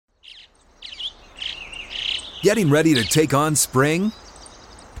Getting ready to take on spring?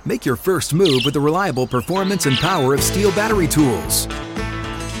 Make your first move with the reliable performance and power of Steel battery tools.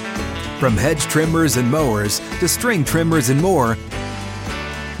 From hedge trimmers and mowers to string trimmers and more,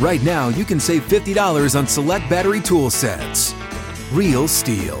 right now you can save $50 on select battery tool sets. Real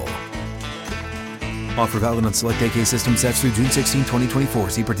Steel. Offer valid on select AK system sets through June 16,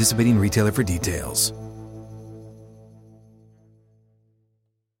 2024. See participating retailer for details.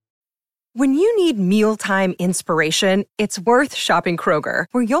 When you need mealtime inspiration, it's worth shopping Kroger,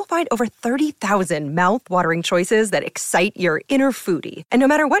 where you'll find over 30,000 mouth-watering choices that excite your inner foodie. And no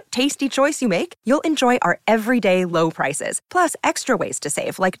matter what tasty choice you make, you'll enjoy our everyday low prices, plus extra ways to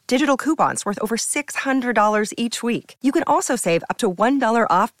save, like digital coupons worth over $600 each week. You can also save up to $1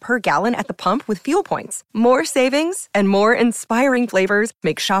 off per gallon at the pump with fuel points. More savings and more inspiring flavors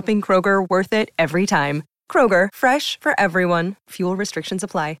make shopping Kroger worth it every time. Kroger, fresh for everyone. Fuel restrictions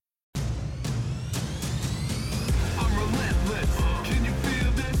apply.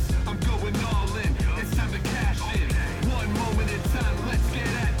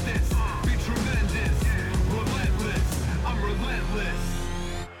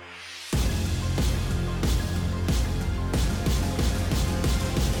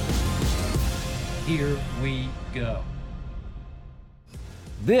 Here we go.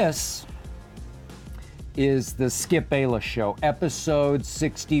 This is the Skip Bayless Show, episode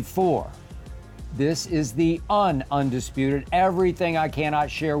 64. This is the undisputed, everything I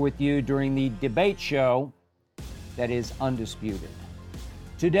cannot share with you during the debate show that is undisputed.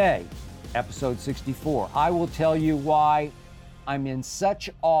 Today, episode 64, I will tell you why I'm in such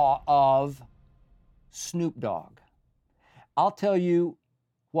awe of Snoop Dogg. I'll tell you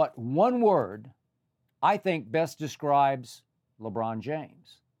what one word I think best describes LeBron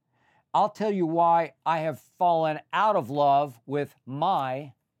James. I'll tell you why I have fallen out of love with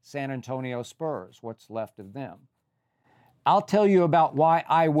my San Antonio Spurs, what's left of them. I'll tell you about why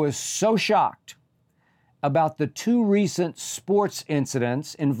I was so shocked about the two recent sports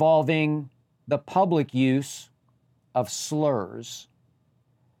incidents involving the public use of slurs.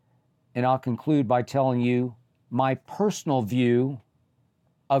 And I'll conclude by telling you my personal view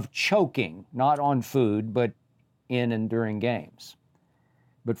of choking, not on food, but in and during games.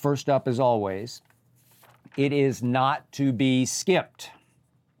 But first up, as always, it is not to be skipped.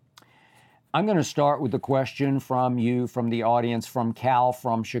 I'm going to start with a question from you, from the audience, from Cal,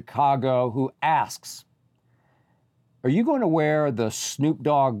 from Chicago, who asks, are you going to wear the Snoop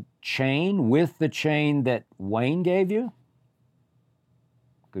Dogg chain with the chain that Wayne gave you?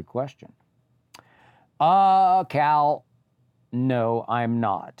 Good question. Cal, no, I'm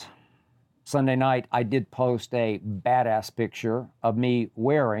not. Sunday night, I did post a badass picture of me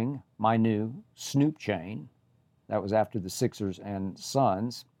wearing my new Snoop chain. That was after the Sixers and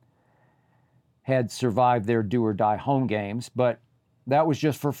Suns had survived their do-or-die home games, but that was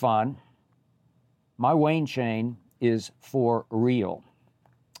just for fun. My Wayne chain is for real.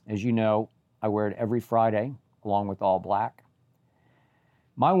 As you know, I wear it every Friday, along with all black.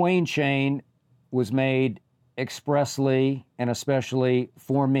 My Wayne chain was made expressly and especially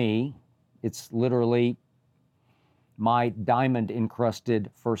for me. It's literally my diamond-encrusted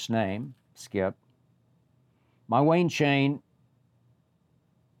first name, Skip. My Wayne chain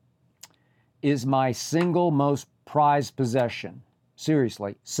is my single most prized possession.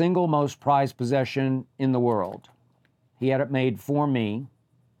 Seriously, single most prized possession in the world. He had it made for me,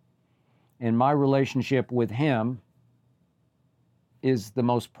 and my relationship with him is the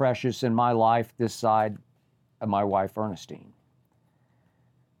most precious in my life this side of my wife, Ernestine.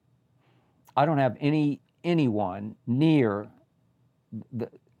 I don't have anyone near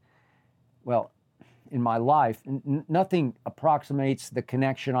in my life, nothing approximates the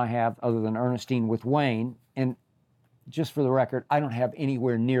connection I have other than Ernestine with Wayne. And just for the record, I don't have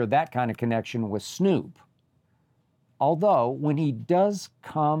anywhere near that kind of connection with Snoop. Although, when he does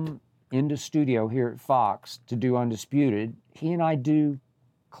come into studio here at Fox to do Undisputed, he and I do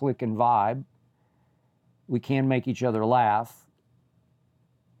click and vibe. We can make each other laugh.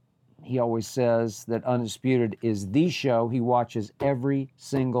 He always says that Undisputed is the show he watches every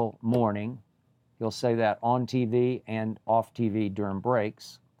single morning. He'll say that on TV and off TV during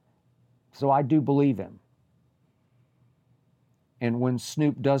breaks. So I do believe him. And when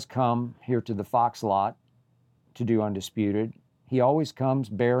Snoop does come here to the Fox lot to do Undisputed, he always comes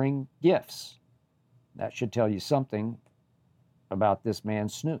bearing gifts. That should tell you something about this man,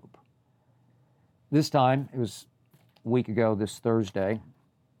 Snoop. This time, it was a week ago this Thursday,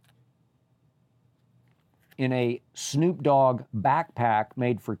 in a Snoop Dogg backpack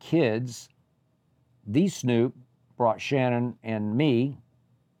made for kids, the Snoop brought Shannon and me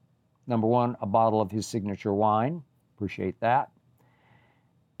Number one, a bottle of his signature wine. Appreciate that.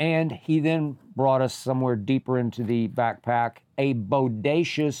 And he then brought us somewhere deeper into the backpack, a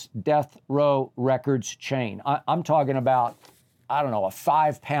bodacious Death Row Records chain. I'm talking about, I don't know, a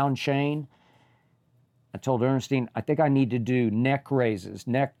 5-pound chain. I told Ernestine, I think I need to do neck raises,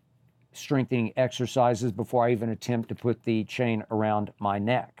 neck strengthening exercises before I even attempt to put the chain around my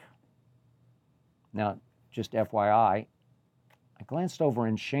neck. Now, just FYI, I glanced over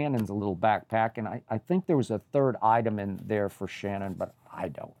in Shannon's little backpack, and I think there was a third item in there for Shannon, but I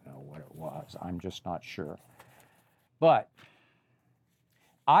don't know what it was. I'm just not sure. But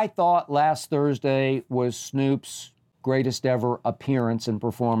I thought last Thursday was Snoop's greatest ever appearance and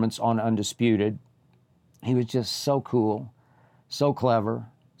performance on Undisputed. He was just so cool, so clever,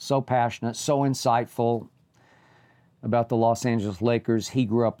 so passionate, so insightful about the Los Angeles Lakers he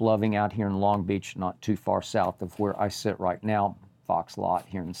grew up loving out here in Long Beach, not too far south of where I sit right now, Fox Lot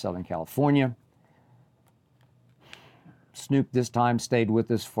here in Southern California. Snoop this time stayed with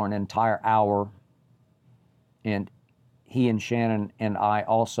us for an entire hour, and he and Shannon and I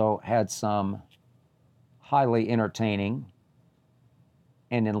also had some highly entertaining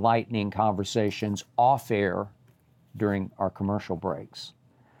and enlightening conversations off air during our commercial breaks.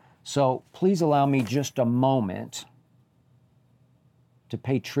 So please allow me just a moment to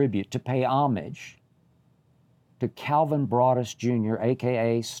pay tribute, to pay homage to Calvin Broadus Jr.,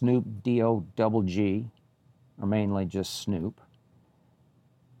 aka Snoop D-O-double-G, or mainly just Snoop.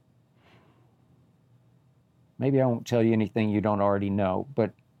 Maybe I won't tell you anything you don't already know,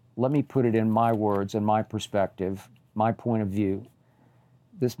 but let me put it in my words and my perspective, my point of view.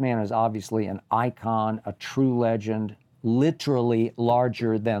 This man is obviously an icon, a true legend, literally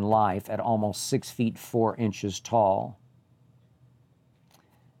larger than life at almost 6 feet 4 inches tall.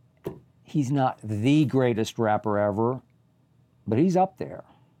 He's not the greatest rapper ever, but he's up there.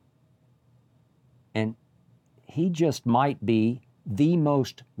 And he just might be the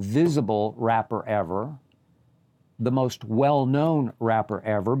most visible rapper ever, the most well-known rapper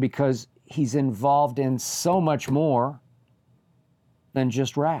ever, because he's involved in so much more than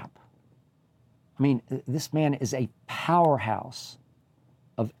just rap. I mean, this man is a powerhouse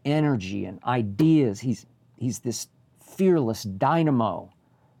of energy and ideas. He's this fearless dynamo,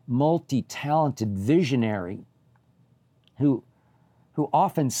 multi-talented visionary who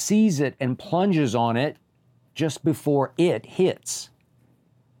often sees it and plunges on it just before it hits.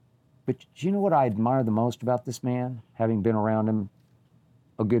 But do you know what I admire the most about this man, having been around him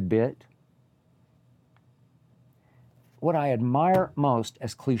a good bit? What I admire most,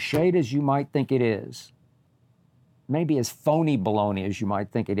 as cliched as you might think it is, maybe as phony baloney as you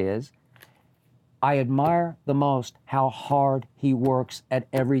might think it is, I admire the most how hard he works at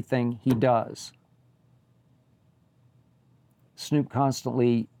everything he does. Snoop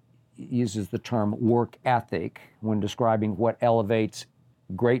constantly uses the term work ethic when describing what elevates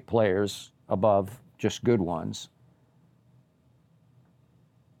great players above just good ones.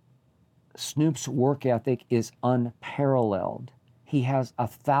 Snoop's work ethic is unparalleled. He has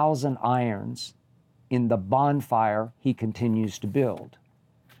 1,000 irons in the bonfire he continues to build.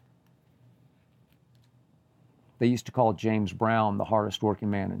 They used to call James Brown the hardest working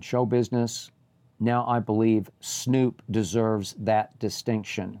man in show business. Now I believe Snoop deserves that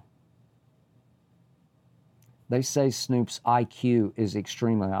distinction. They say Snoop's IQ is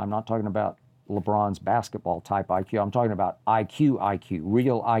extremely high. I'm not talking about LeBron's basketball type IQ. I'm talking about IQ,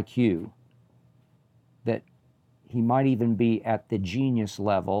 real IQ. That he might even be at the genius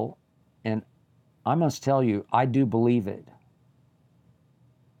level. And I must tell you, I do believe it.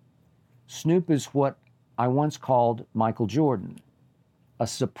 Snoop is what I once called Michael Jordan, a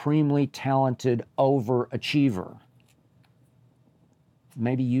supremely talented overachiever.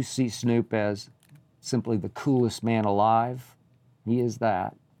 Maybe you see Snoop as simply the coolest man alive. He is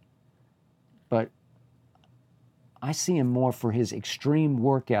that. But I see him more for his extreme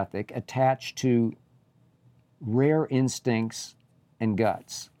work ethic attached to rare instincts and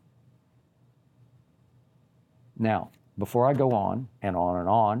guts. Now, before I go on and on and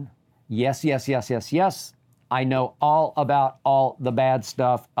on, yes, I know all about all the bad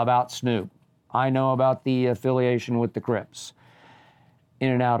stuff about Snoop. I know about the affiliation with the Crips. In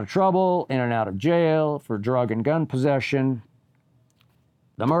and out of trouble, in and out of jail for drug and gun possession.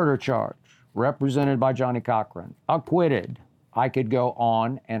 The murder charge, represented by Johnny Cochran, acquitted. I could go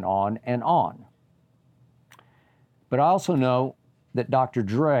on and on and on. But I also know that Dr.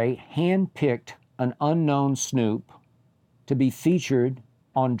 Dre handpicked an unknown Snoop to be featured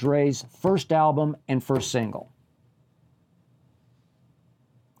on Dre's first album and first single.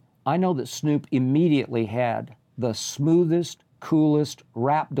 I know that Snoop immediately had the smoothest, coolest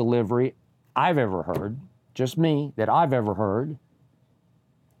rap delivery I've ever heard, just me, that I've ever heard.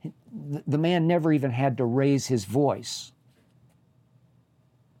 The man never even had to raise his voice.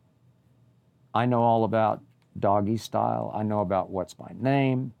 I know all about Doggy Style. I know about What's My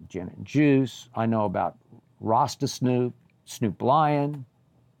Name, Gin and Juice. I know about Rasta Snoop, Snoop Lion.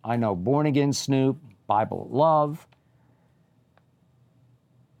 I know Born Again Snoop, Bible Love.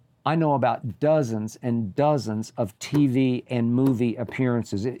 I know about dozens and dozens of TV and movie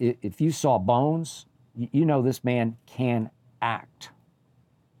appearances. If you saw Bones, you know this man can act.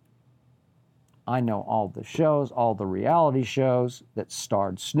 I know all the shows, all the reality shows that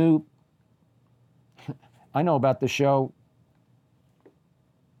starred Snoop. I know about the show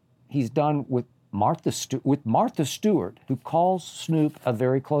he's done with Martha Stewart, who calls Snoop a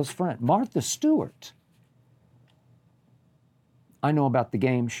very close friend. Martha Stewart. I know about the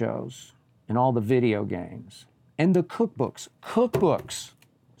game shows and all the video games and the cookbooks. Cookbooks.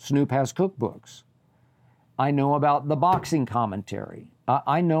 Snoop has cookbooks. I know about the boxing commentary.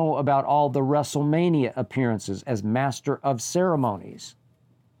 I know about all the WrestleMania appearances as master of ceremonies.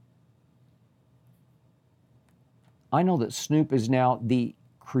 I know that Snoop is now the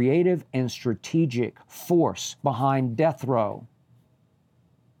creative and strategic force behind Death Row,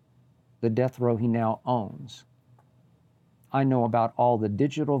 the Death Row he now owns. I know about all the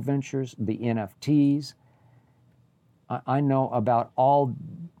digital ventures, the NFTs. I know about all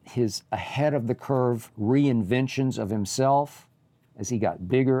his ahead-of-the-curve reinventions of himself as he got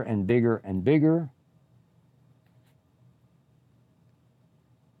bigger and bigger and bigger.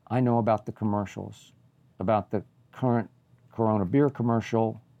 I know about the commercials, about the current Corona beer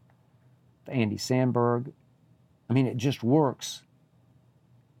commercial, the Andy Samberg. I mean, it just works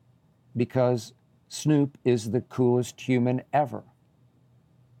because Snoop is the coolest human ever.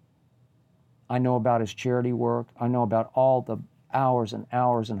 I know about his charity work. I know about all the hours and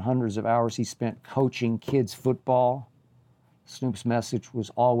hours and hundreds of hours he spent coaching kids football. Snoop's message was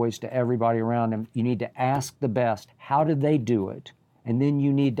always to everybody around him, you need to ask the best, how did they do it? And then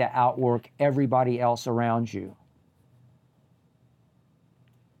you need to outwork everybody else around you.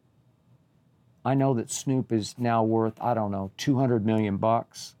 I know that Snoop is now worth, I don't know, $200 million,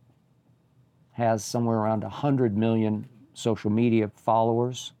 has somewhere around 100 million social media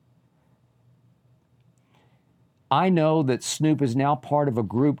followers. I know that Snoop is now part of a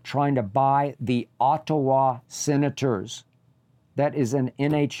group trying to buy the Ottawa Senators. That is an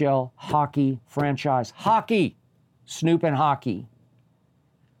NHL hockey franchise. Hockey! Snoop and hockey.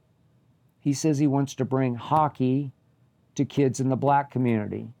 He says he wants to bring hockey to kids in the black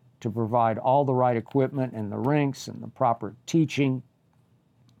community, to provide all the right equipment and the rinks and the proper teaching,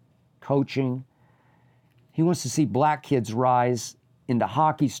 coaching. He wants to see black kids rise into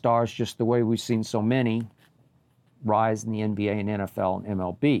hockey stars just the way we've seen so many rise in the NBA and NFL and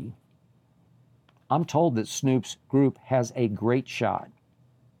MLB. I'm told that Snoop's group has a great shot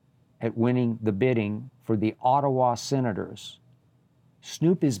at winning the bidding for the Ottawa Senators.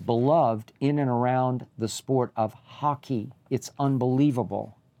 Snoop is beloved in and around the sport of hockey. It's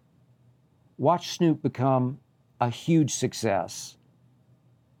unbelievable. Watch Snoop become a huge success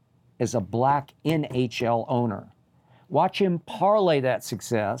as a black NHL owner. Watch him parlay that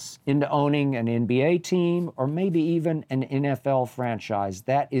success into owning an NBA team or maybe even an NFL franchise.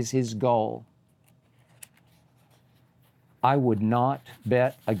 That is his goal. I would not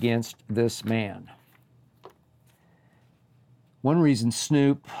bet against this man. One reason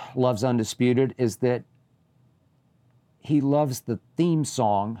Snoop loves Undisputed is that he loves the theme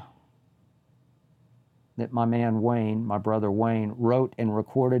song that my man Wayne, my brother Wayne, wrote and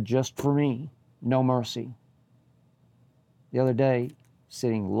recorded just for me, No Mercy. The other day,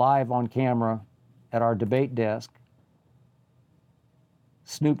 sitting live on camera at our debate desk,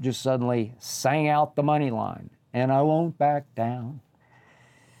 Snoop just suddenly sang out the money line, and I won't back down.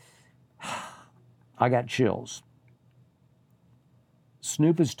 I got chills.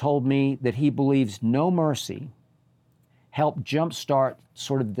 Snoop has told me that he believes No Mercy helped jumpstart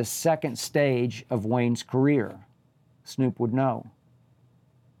sort of the second stage of Wayne's career. Snoop would know.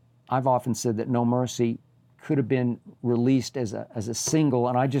 I've often said that No Mercy could have been released as a single,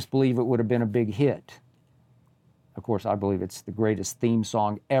 and I just believe it would have been a big hit. Of course, I believe it's the greatest theme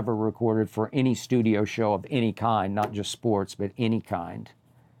song ever recorded for any studio show of any kind, not just sports, but any kind.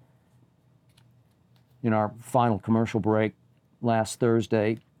 In our final commercial break last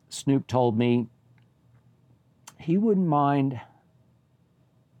Thursday, Snoop told me he wouldn't mind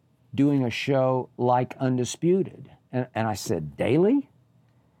doing a show like Undisputed. And I said, daily?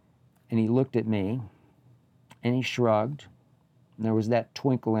 And he looked at me, and he shrugged, and there was that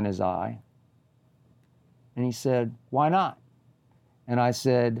twinkle in his eye. And he said, why not? And I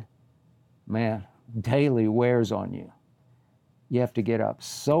said, man, daily wears on you. You have to get up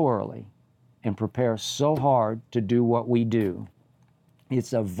so early and prepare so hard to do what we do.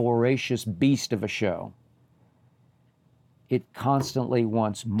 It's a voracious beast of a show. It constantly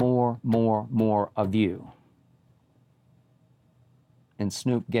wants more of you. And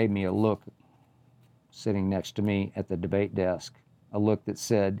Snoop gave me a look sitting next to me at the debate desk, a look that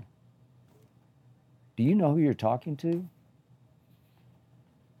said, do you know who you're talking to?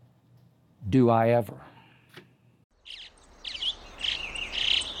 Do I ever?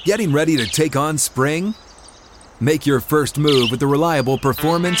 Getting ready to take on spring? Make your first move with the reliable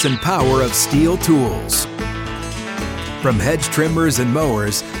performance and power of Steel tools. From hedge trimmers and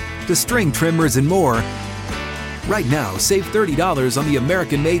mowers to string trimmers and more, right now save $30 on the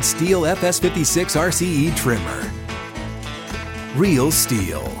American-made Steel FS56 RCE trimmer. Real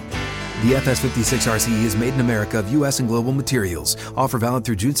Steel. The FS56 RCE is made in America of U.S. and global materials. Offer valid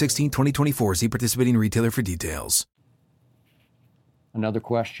through June 16, 2024. See participating retailer for details. Another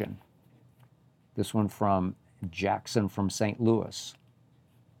question. This one from Jackson from St. Louis.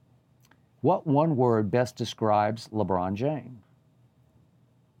 What one word best describes LeBron James?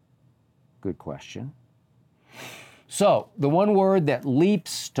 Good question. So, the one word that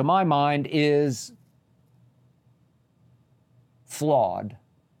leaps to my mind is flawed.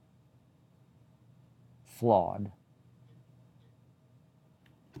 Flawed.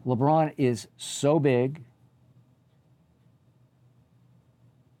 LeBron is so big,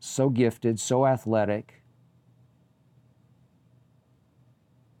 so gifted, so athletic,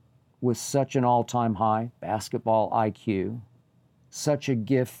 with such an all-time high basketball IQ, such a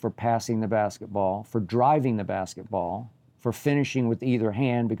gift for passing the basketball, for driving the basketball, for finishing with either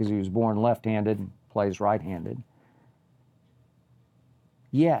hand because he was born left-handed and plays right-handed.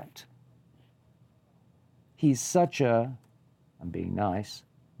 Yet, he's such a, I'm being nice,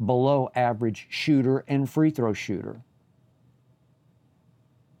 below average shooter and free throw shooter,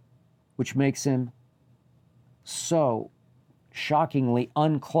 which makes him so shockingly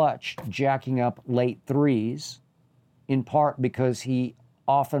unclutched, jacking up late threes, in part because he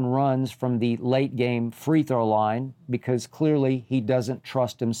often runs from the late game free throw line because clearly he doesn't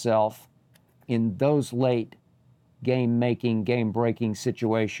trust himself in those late game-making, game-breaking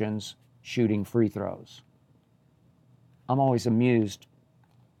situations shooting free throws. I'm always amused,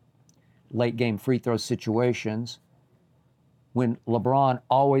 late game free throw situations, when LeBron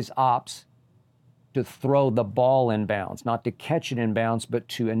always opts to throw the ball in bounds, not to catch it in bounds, but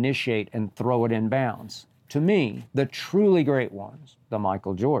to initiate and throw it in bounds. To me, the truly great ones, the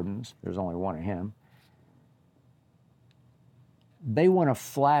Michael Jordans, there's only one of him, they want to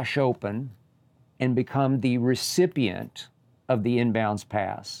flash open and become the recipient of the inbounds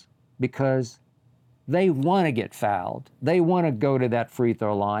pass because they want to get fouled. They want to go to that free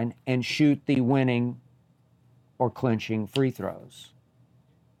throw line and shoot the winning or clinching free throws.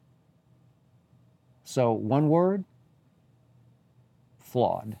 So, one word,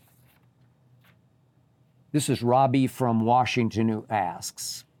 flawed. This is Robbie from Washington who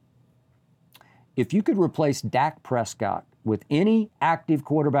asks, if you could replace Dak Prescott with any active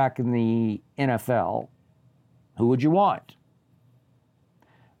quarterback in the NFL, who would you want?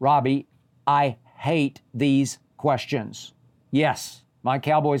 Robbie, I hate these questions. Yes, my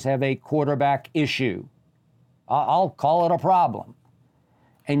Cowboys have a quarterback issue. I'll call it a problem.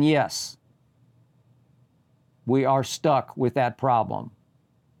 And yes, we are stuck with that problem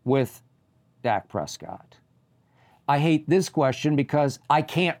with Dak Prescott. I hate this question because I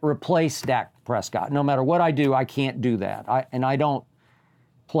can't replace Dak Prescott. No matter what I do, I can't do that. I don't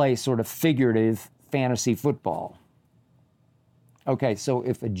play sort of figurative fantasy football. Okay, so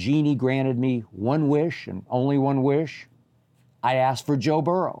if a genie granted me one wish and only one wish, I'd ask for Joe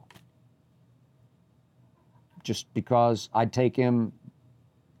Burrow. Just because I'd take him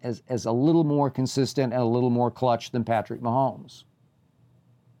as a little more consistent and a little more clutch than Patrick Mahomes.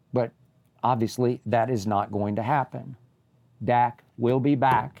 But obviously, that is not going to happen. Dak will be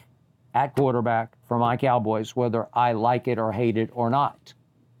back at quarterback for my Cowboys, whether I like it or hate it or not.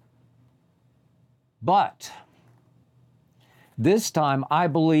 But this time, I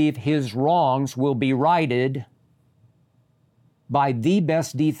believe his wrongs will be righted by the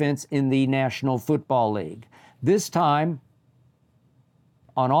best defense in the National Football League. This time,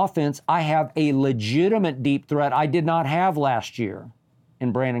 on offense, I have a legitimate deep threat I did not have last year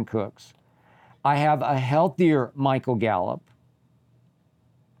in Brandon Cooks. I have a healthier Michael Gallup.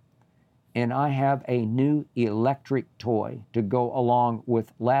 And I have a new electric toy to go along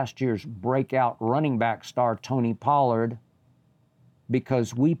with last year's breakout running back star Tony Pollard,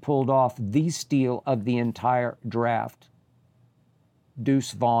 because we pulled off the steal of the entire draft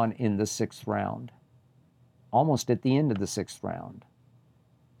Deuce Vaughn in the 6th round, almost at the end of the 6th round.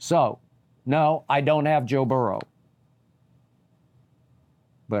 So, no, I don't have Joe Burrow,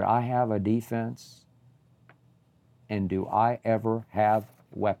 but I have a defense, and do I ever have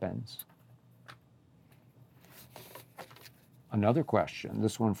weapons? Another question,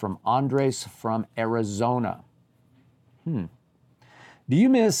 this one from Andres from Arizona. Do you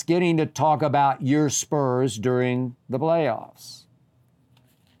miss getting to talk about your Spurs during the playoffs?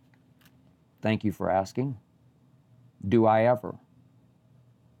 Thank you for asking. Do I ever?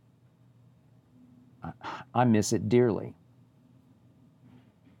 I miss it dearly.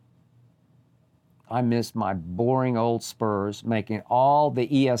 I miss my boring old Spurs, making all the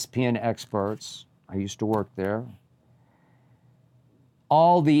ESPN experts, I used to work there,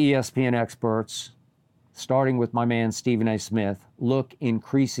 all the ESPN experts, starting with my man Stephen A. Smith, look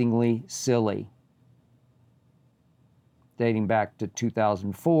increasingly silly. Dating back to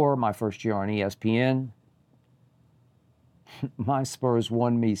 2004, my first year on ESPN, my Spurs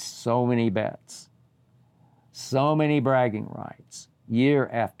won me so many bets, so many bragging rights, year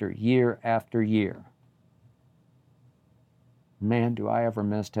after year after year. Man, do I ever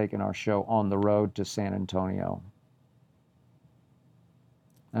miss taking our show on the road to San Antonio.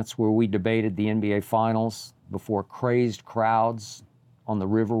 That's where we debated the NBA Finals before crazed crowds on the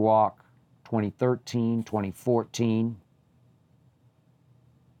Riverwalk, 2013, 2014.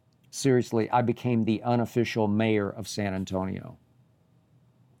 Seriously, I became the unofficial mayor of San Antonio.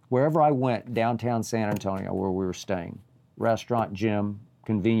 Wherever I went, downtown San Antonio, where we were staying, restaurant, gym,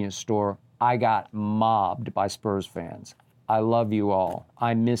 convenience store, I got mobbed by Spurs fans. I love you all.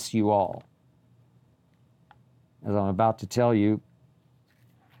 I miss you all. As I'm about to tell you,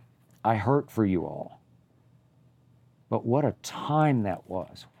 I hurt for you all. But what a time that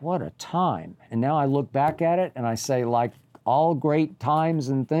was. What a time. And now I look back at it and I say, like all great times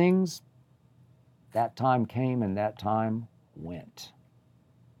and things, that time came and that time went.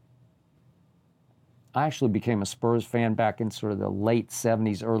 I actually became a Spurs fan back in sort of the late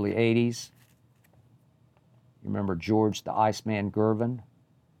 70s, early 80s. You remember George the Iceman Gervin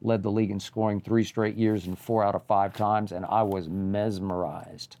led the league in scoring 3 straight years and 4 out of 5 times, and I was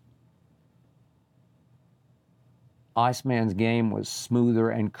mesmerized. Iceman's game was smoother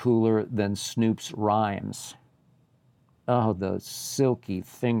and cooler than Snoop's rhymes. Oh, the silky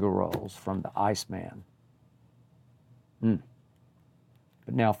finger rolls from the Iceman. But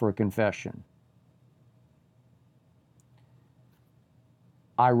now for a confession.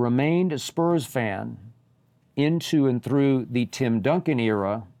 I remained a Spurs fan into and through the Tim Duncan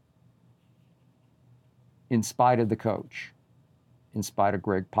era in spite of the coach, in spite of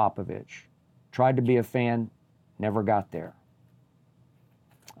Greg Popovich. Tried to be a fan, never got there.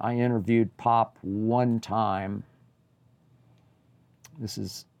 I interviewed Pop one time. This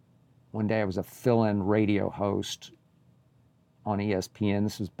is one day I was a fill-in radio host on ESPN.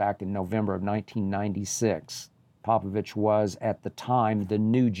 This was back in November of 1996. Popovich was, at the time, the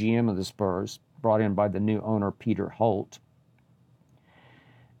new GM of the Spurs, brought in by the new owner, Peter Holt.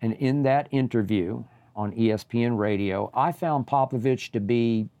 And in that interview on ESPN radio, I found Popovich to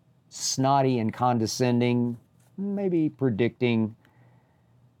be snotty and condescending, maybe predicting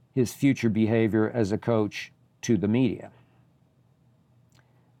his future behavior as a coach to the media.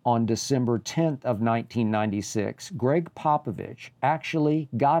 On December 10th of 1996, Greg Popovich actually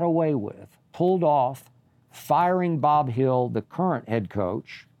got away with, pulled off, firing Bob Hill, the current head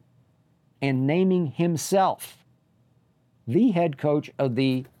coach, and naming himself the head coach of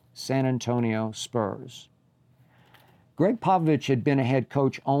the San Antonio Spurs. Greg Popovich had been a head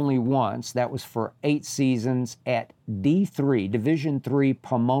coach only once. That was for 8 seasons at D3, Division III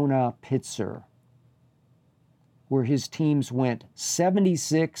Pomona Pitzer, where his teams went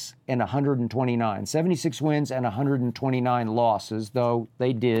 76 and 129. 76 wins and 129 losses, though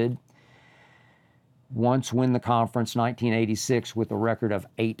they did once win the conference, 1986, with a record of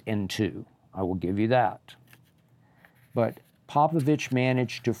 8-2. I will give you that. But Popovich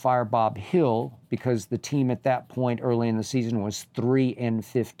managed to fire Bob Hill because the team at that point early in the season was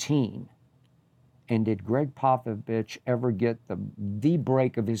 3-15. And did Greg Popovich ever get the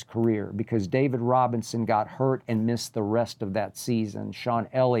break of his career? Because David Robinson got hurt and missed the rest of that season. Sean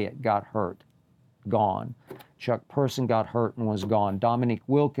Elliott got hurt, gone. Chuck Person got hurt and was gone. Dominique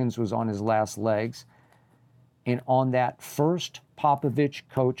Wilkins was on his last legs. And on that first Popovich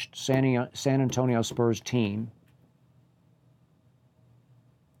coached San Antonio Spurs team,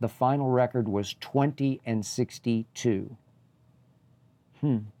 the final record was 20-62.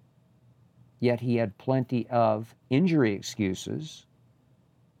 Yet he had plenty of injury excuses.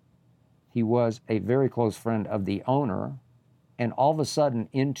 He was a very close friend of the owner and all of a sudden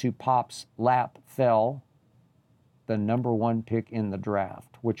into Pop's lap fell the number 1 pick in the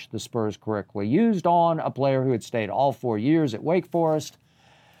draft, which the Spurs correctly used on a player who had stayed all 4 years at Wake Forest,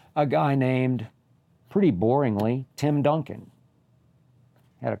 a guy named, pretty boringly, Tim Duncan.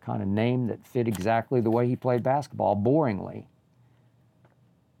 Had a kind of name that fit exactly the way he played basketball, boringly.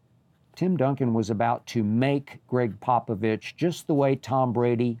 Tim Duncan was about to make Greg Popovich just the way Tom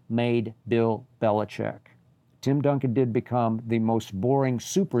Brady made Bill Belichick. Tim Duncan did become the most boring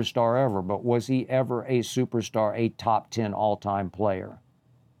superstar ever, but was he ever a superstar, a top 10 all-time player?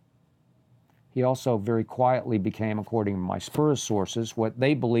 He also very quietly became, according to my Spurs sources, what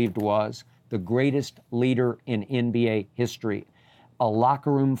they believed was the greatest leader in NBA history, a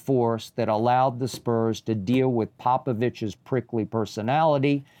locker room force that allowed the Spurs to deal with Popovich's prickly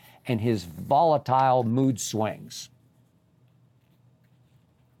personality and his volatile mood swings.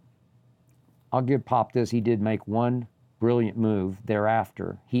 I'll give Pop this. He did make one brilliant move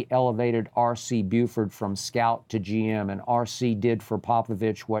thereafter. He elevated R.C. Buford from scout to GM, and R.C. did for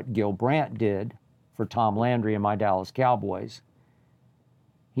Popovich what Gil Brandt did for Tom Landry and my Dallas Cowboys.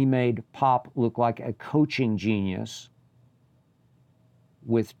 He made Pop look like a coaching genius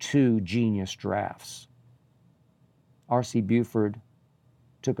with 2 genius drafts. R.C. Buford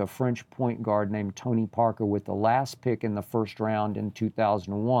took a French point guard named Tony Parker with the last pick in the first round in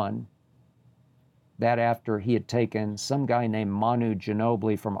 2001. That after he had taken some guy named Manu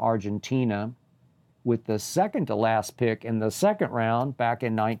Ginobili from Argentina with the second to last pick in the second round back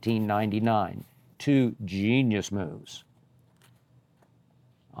in 1999. 2 genius moves.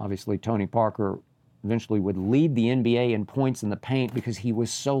 Obviously, Tony Parker eventually would lead the NBA in points in the paint because he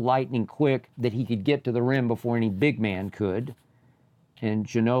was so lightning quick that he could get to the rim before any big man could. And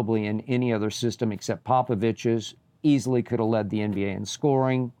Ginobili, in any other system except Popovich's, easily could have led the NBA in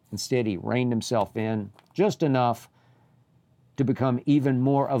scoring. Instead, he reined himself in just enough to become even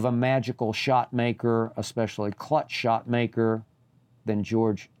more of a magical shot maker, especially clutch shot maker, than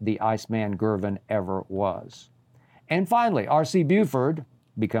George the Iceman Gervin ever was. And finally, R.C. Buford,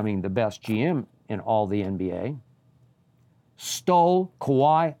 becoming the best GM in all the NBA, stole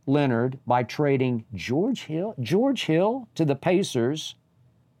Kawhi Leonard by trading George Hill to the Pacers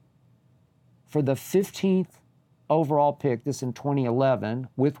for the 15th overall pick, this in 2011,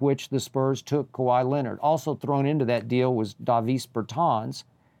 with which the Spurs took Kawhi Leonard. Also thrown into that deal was Davis Bertans.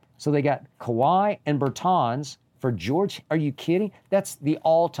 So they got Kawhi and Bertans for George. Are you kidding? That's the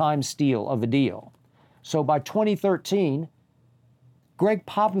all-time steal of a deal. So by 2013, Greg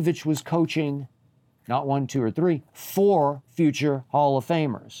Popovich was coaching not 1, 2, or 3, 4 future Hall of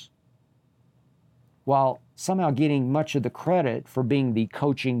Famers, while somehow getting much of the credit for being the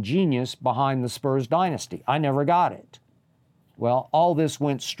coaching genius behind the Spurs dynasty. I never got it. Well, all this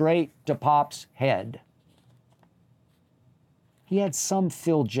went straight to Pop's head. He had some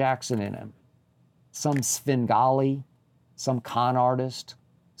Phil Jackson in him, some Svengali, some con artist,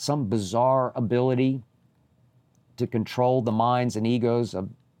 some bizarre ability to control the minds and egos of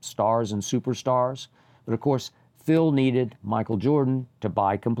stars and superstars. But of course, Phil needed Michael Jordan to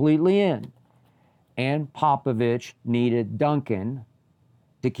buy completely in. And Popovich needed Duncan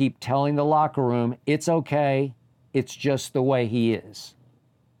to keep telling the locker room, it's okay, it's just the way he is.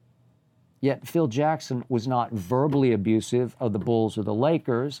 Yet Phil Jackson was not verbally abusive of the Bulls or the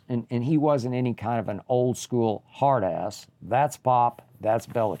Lakers, and he wasn't any kind of an old school hard ass. That's Pop, that's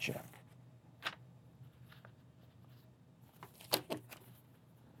Belichick.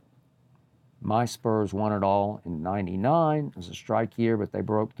 My Spurs won it all in 99. It was a strike year, but they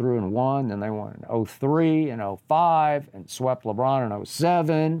broke through and won. Then they won in 03 and 05 and swept LeBron in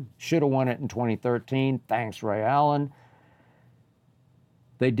 07. Should have won it in 2013. Thanks, Ray Allen.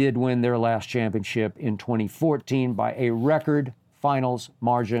 They did win their last championship in 2014 by a record finals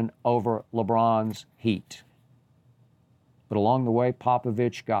margin over LeBron's Heat. But along the way,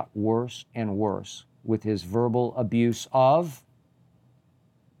 Popovich got worse and worse with his verbal abuse of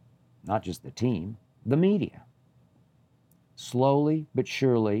not just the team, the media. Slowly but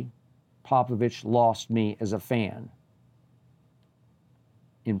surely, Popovich lost me as a fan.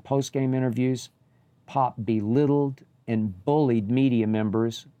 In post-game interviews, Pop belittled and bullied media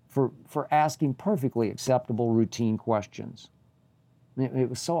members for asking perfectly acceptable routine questions. It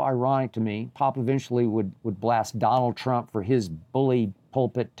was so ironic to me. Pop eventually would blast Donald Trump for his bully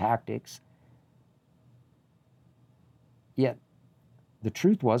pulpit tactics. Yet, the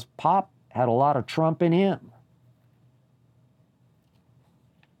truth was, Pop had a lot of Trump in him.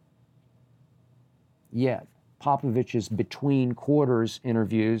 Yet, Popovich's between quarters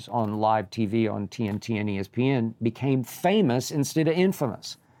interviews on live TV on TNT and ESPN became famous instead of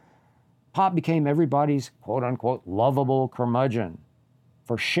infamous. Pop became everybody's quote-unquote lovable curmudgeon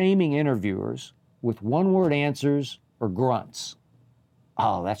for shaming interviewers with one-word answers or grunts.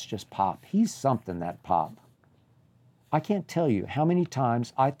 Oh, that's just Pop. He's something, that Pop. I can't tell you how many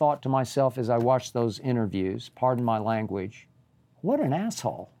times I thought to myself as I watched those interviews, pardon my language, what an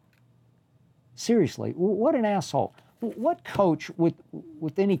asshole. Seriously, what an asshole. What coach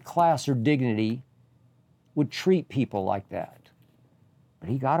with any class or dignity would treat people like that? But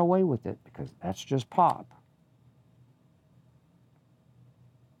he got away with it because that's just Pop.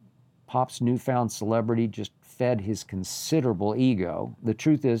 Pop's newfound celebrity just fed his considerable ego. The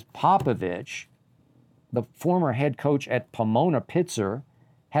truth is, Popovich, the former head coach at Pomona Pitzer,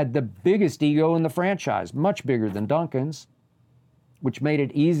 had the biggest ego in the franchise, much bigger than Duncan's, which made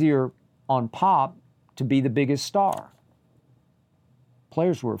it easier on Pop to be the biggest star.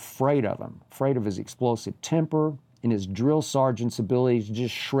 Players were afraid of him, afraid of his explosive temper and his drill sergeant's ability to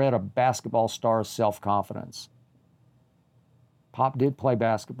just shred a basketball star's self-confidence. Pop did play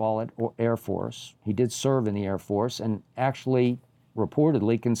basketball at Air Force. He did serve in the Air Force and actually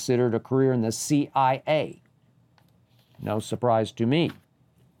reportedly considered a career in the CIA. No surprise to me.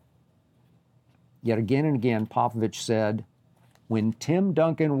 Yet again and again, Popovich said, "When Tim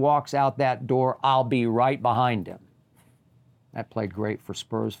Duncan walks out that door, I'll be right behind him." That played great for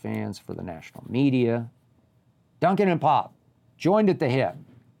Spurs fans, for the national media. Duncan and Pop joined at the hip.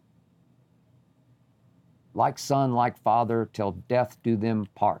 Like son, like father, till death do them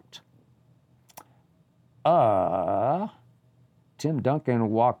part. Tim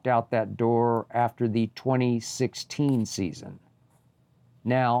Duncan walked out that door after the 2016 season.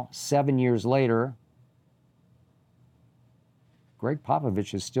 Now, 7 years later, Greg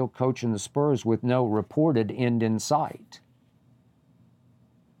Popovich is still coaching the Spurs with no reported end in sight.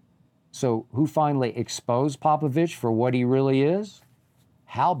 So who finally exposed Popovich for what he really is?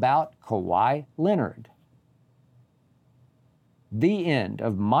 How about Kawhi Leonard? The end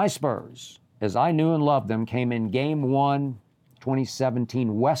of my Spurs, as I knew and loved them, came in Game 1,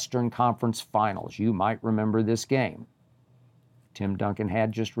 2017 Western Conference Finals. You might remember this game. Tim Duncan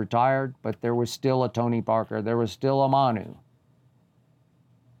had just retired, but there was still a Tony Parker. There was still a Manu,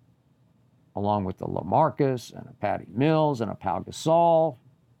 along with the LaMarcus and a Patty Mills and a Pau Gasol,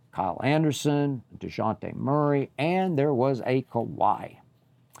 Kyle Anderson, DeJounte Murray, and there was a Kawhi.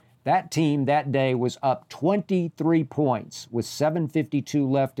 That team that day was up 23 points with 7:52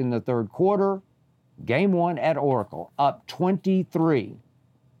 left in the third quarter. Game 1 at Oracle, up 23.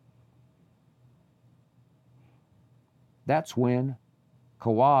 That's when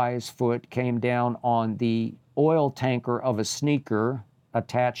Kawhi's foot came down on the oil tanker of a sneaker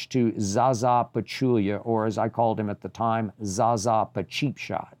attached to Zaza Pachulia, or as I called him at the time, Zaza Pacheap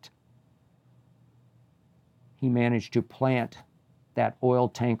Shot. He managed to plant that oil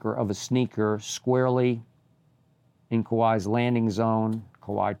tanker of a sneaker squarely in Kawhi's landing zone.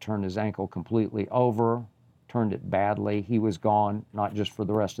 Kawhi turned his ankle completely over, turned it badly. He was gone, not just for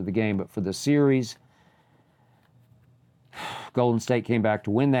the rest of the game, but for the series. Golden State came back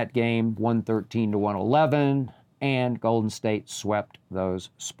to win that game, 113-111, and Golden State swept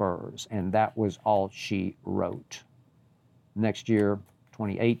those Spurs, and that was all she wrote. Next year,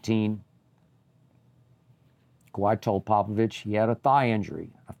 2018, Kawhi told Popovich he had a thigh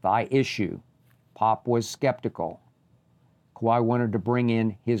injury, a thigh issue. Pop was skeptical. Kawhi wanted to bring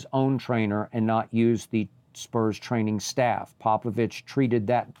in his own trainer and not use the Spurs training staff. Popovich treated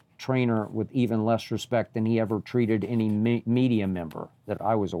that trainer with even less respect than he ever treated any media member that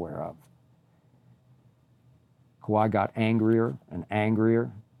I was aware of. Kawhi got angrier and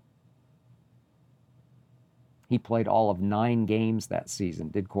angrier. He played all of 9 games that season,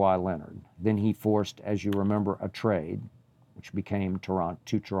 did Kawhi Leonard. Then he forced, as you remember, a trade, which became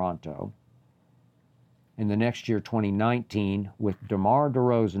to Toronto. In the next year, 2019, with DeMar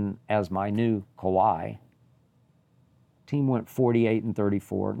DeRozan as my new Kawhi, team went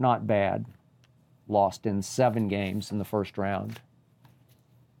 48-34, not bad. Lost in 7 games in the first round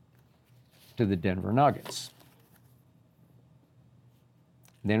to the Denver Nuggets.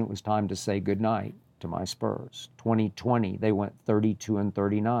 Then it was time to say goodnight to my Spurs. 2020, they went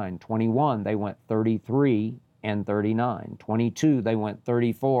 32-39. 21, they went 33-39. 22, they went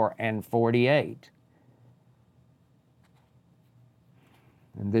 34-48.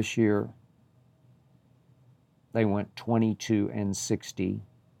 And this year, they went 22-60,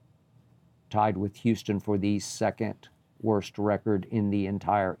 tied with Houston for the second worst record in the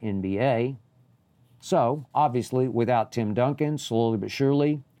entire NBA. So, obviously, without Tim Duncan, slowly but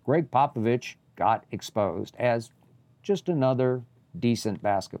surely, Greg Popovich got exposed as just another decent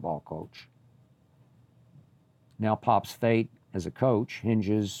basketball coach. Now Pop's fate as a coach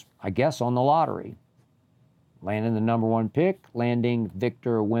hinges, I guess, on the lottery. Landing the number 1 pick, landing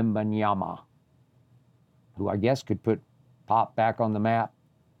Victor Wembanyama, who I guess could put Pop back on the map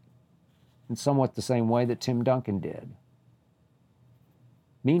in somewhat the same way that Tim Duncan did.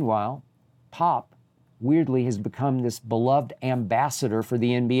 Meanwhile, Pop weirdly has become this beloved ambassador for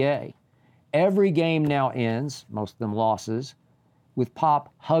the NBA. Every game now ends, most of them losses, with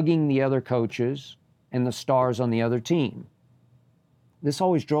Pop hugging the other coaches and the stars on the other team. This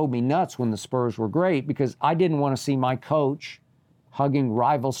always drove me nuts when the Spurs were great because I didn't want to see my coach hugging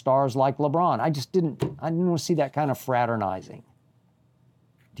rival stars like LeBron. I didn't want to see that kind of fraternizing.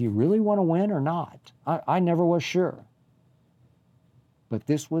 Do you really want to win or not? I never was sure. But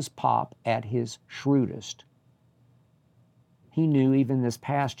this was Pop at his shrewdest. He knew even this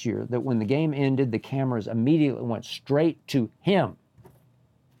past year that when the game ended, the cameras immediately went straight to him,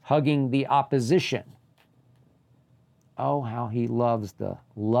 hugging the opposition. Oh, how he loves the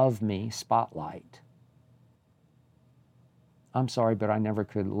love me spotlight. I'm sorry, but I never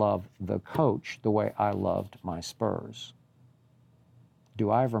could love the coach the way I loved my Spurs. Do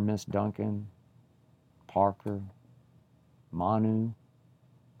I ever miss Duncan, Parker, Manu?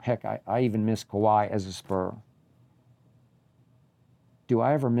 Heck, I even miss Kawhi as a Spur. Do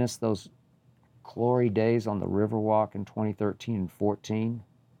I ever miss those glory days on the Riverwalk in 2013 and 14?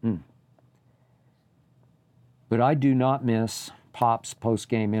 But I do not miss Pop's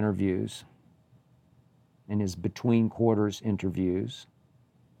post-game interviews and his between quarters interviews.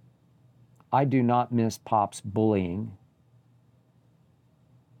 I do not miss Pop's bullying.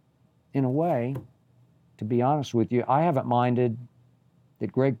 In a way, to be honest with you, I haven't minded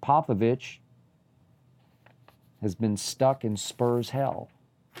that Greg Popovich has been stuck in Spurs hell.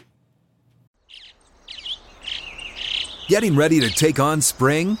 Getting ready to take on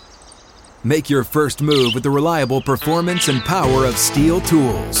spring? Make your first move with the reliable performance and power of Steel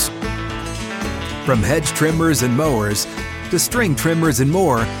tools. From hedge trimmers and mowers to string trimmers and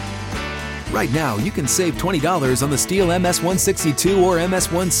more, right now you can save $20 on the Steel MS-162 or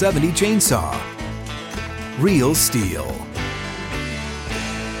MS-170 chainsaw. Real Steel.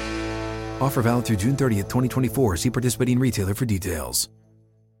 Offer valid through June 30th, 2024. See participating retailer for details.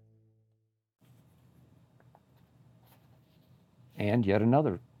 And yet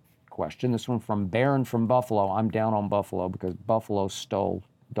another question, this one from Barron from Buffalo. I'm down on Buffalo because Buffalo stole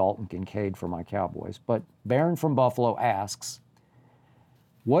Dalton Kincaid for my Cowboys. But Barron from Buffalo asks,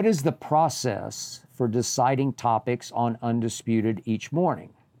 what is the process for deciding topics on Undisputed each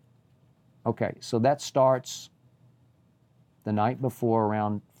morning? Okay, so that starts the night before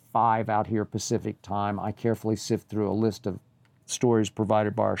around 5 out here Pacific time. I carefully sift through a list of stories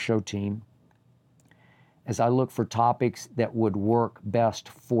provided by our show team as I look for topics that would work best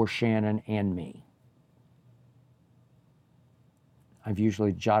for Shannon and me. I've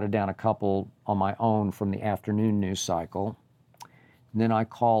usually jotted down a couple on my own from the afternoon news cycle. And then I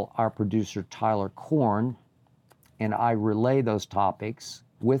call our producer Tyler Korn and I relay those topics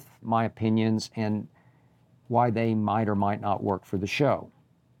with my opinions and why they might or might not work for the show.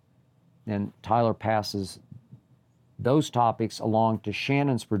 Then Tyler passes those topics along to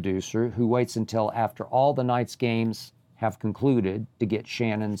Shannon's producer, who waits until after all the night's games have concluded to get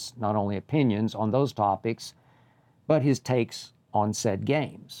Shannon's not only opinions on those topics, but his takes on said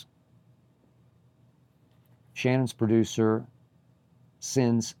games. Shannon's producer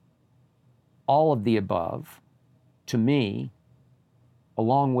sends all of the above to me,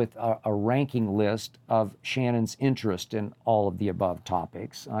 along with a ranking list of Shannon's interest in all of the above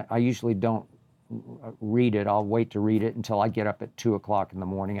topics. I usually don't read it. I'll wait to read it until I get up at 2 o'clock in the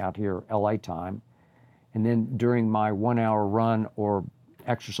morning out here, LA time. And then during my 1 hour run or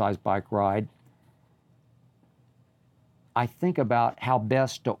exercise bike ride, I think about how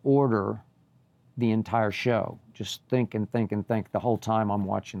best to order the entire show. Just think and think and think the whole time I'm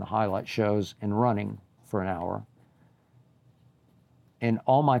watching the highlight shows and running for an hour. And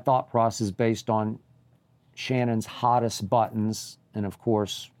all my thought process is based on Shannon's hottest buttons and, of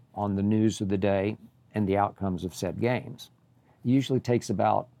course, on the news of the day and the outcomes of said games. It usually takes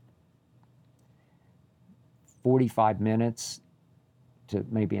about 45 minutes to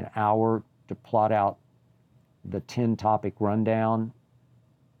maybe an hour to plot out the 10-topic rundown.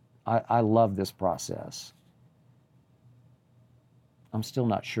 I love this process. I'm still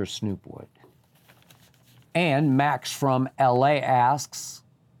not sure Snoop would. And Max from LA asks,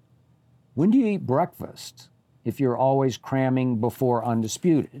 when do you eat breakfast if you're always cramming before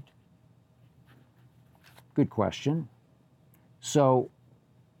Undisputed? Good question. So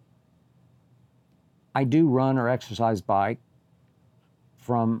I do run or exercise bike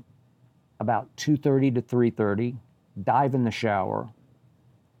from about 2:30 to 3:30 dive in the shower.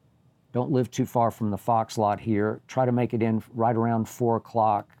 Don't live too far from the Fox lot here. Try to make it in right around 4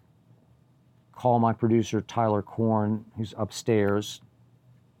 o'clock. Call my producer, Tyler Korn, who's upstairs.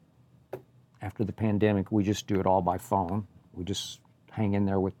 After the pandemic, we just do it all by phone. We just hang in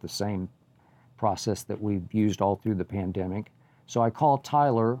there with the same process that we've used all through the pandemic. So I call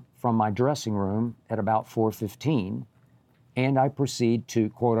Tyler from my dressing room at about 4:15, and I proceed to,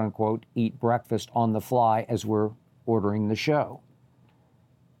 quote unquote, eat breakfast on the fly as we're ordering the show.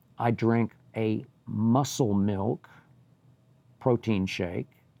 I drink a Muscle Milk protein shake.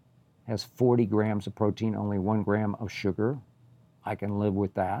 Has 40 grams of protein, only 1 gram of sugar. I can live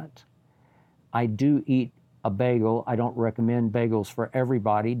with that. I do eat a bagel. I don't recommend bagels for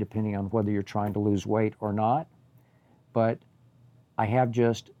everybody, depending on whether you're trying to lose weight or not. But I have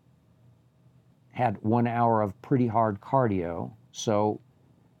just had 1 hour of pretty hard cardio, so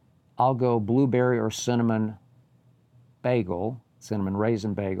I'll go blueberry or cinnamon bagel, cinnamon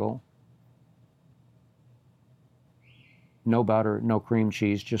raisin bagel. No butter, no cream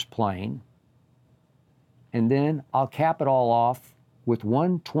cheese, just plain. And then I'll cap it all off with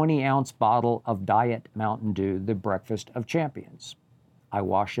 1 20-ounce bottle of Diet Mountain Dew, the Breakfast of Champions. I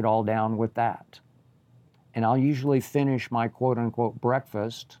wash it all down with that. And I'll usually finish my quote-unquote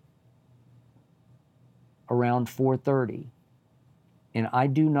breakfast around 4:30. And I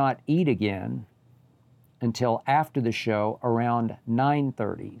do not eat again until after the show around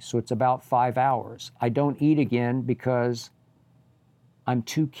 9:30. So it's about 5 hours. I don't eat again because I'm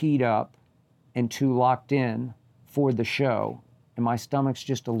too keyed up and too locked in for the show. And my stomach's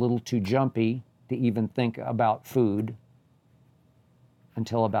just a little too jumpy to even think about food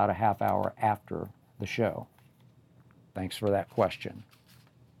until about a half hour after the show. Thanks for that question.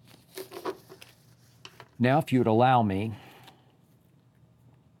 Now, if you would allow me,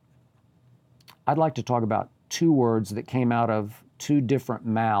 I'd like to talk about 2 words that came out of 2 different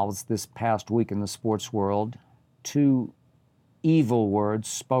mouths this past week in the sports world. 2 evil words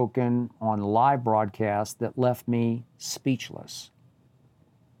spoken on live broadcast that left me speechless.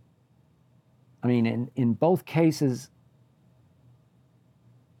 I mean, in both cases,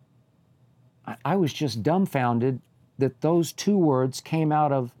 I was just dumbfounded that those 2 words came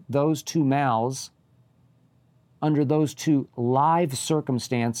out of those 2 mouths under those 2 live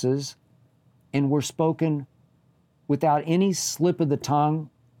circumstances and were spoken without any slip of the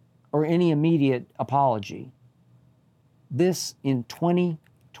tongue or any immediate apology. This in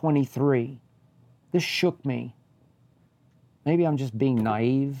 2023, this shook me. Maybe I'm just being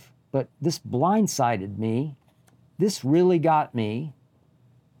naive, but this blindsided me. This really got me.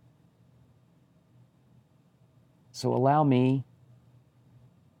 So allow me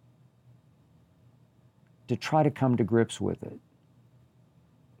to try to come to grips with it.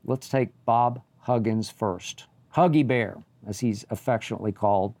 Let's take Bob Huggins first. Huggy Bear, as he's affectionately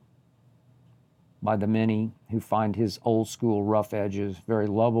called by the many who find his old school rough edges very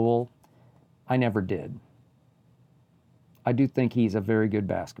lovable. I never did. I do think he's a very good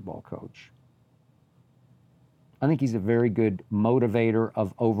basketball coach. I think he's a very good motivator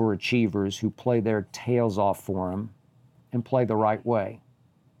of overachievers who play their tails off for him and play the right way.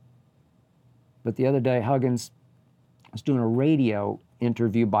 But the other day, Huggins was doing a radio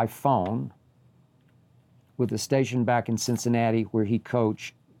interview by phone with a station back in Cincinnati where he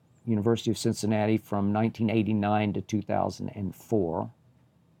coached University of Cincinnati from 1989 to 2004.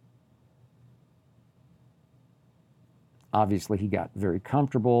 Obviously, he got very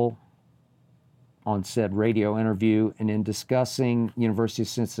comfortable on said radio interview, and in discussing University of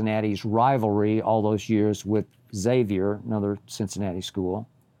Cincinnati's rivalry all those years with Xavier, another Cincinnati school,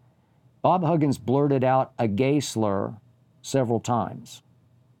 Bob Huggins blurted out a gay slur several times.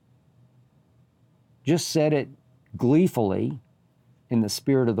 Just said it gleefully in the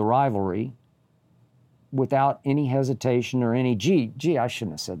spirit of the rivalry without any hesitation or any, gee, I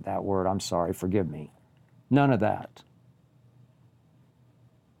shouldn't have said that word, I'm sorry, forgive me. None of that.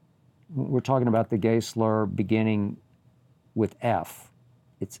 We're talking about the gay slur beginning with F.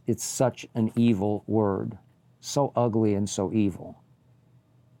 It's such an evil word, so ugly and so evil.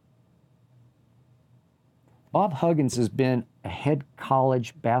 Bob Huggins has been a head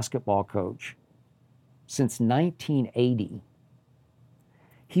college basketball coach since 1980.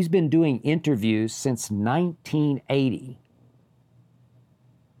 He's been doing interviews since 1980.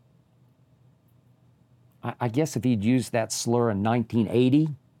 I guess if he'd used that slur in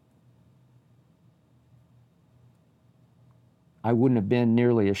 1980, I wouldn't have been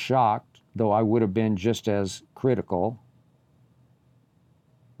nearly as shocked, though I would have been just as critical.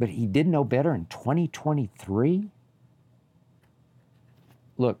 But he didn't know better in 2023?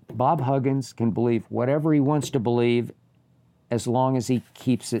 Look, Bob Huggins can believe whatever he wants to believe as long as he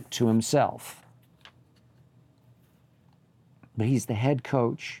keeps it to himself. But he's the head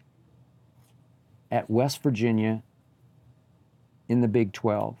coach at West Virginia in the Big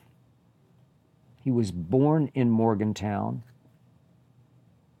 12. He was born in Morgantown.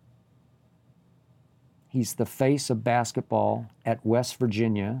 He's the face of basketball at West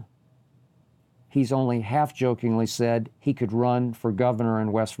Virginia. He's only half-jokingly said he could run for governor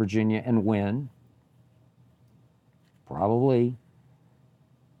in West Virginia and win. Probably.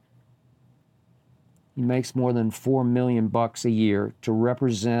 He makes more than $4 million a year to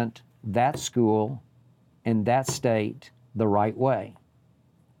represent that school and that state the right way.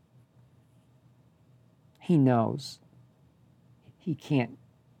 He knows he can't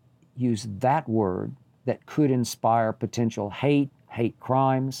use that word that could inspire potential hate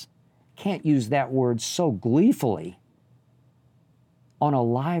crimes. Can't use that word so gleefully on a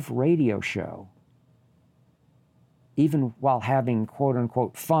live radio show, even while having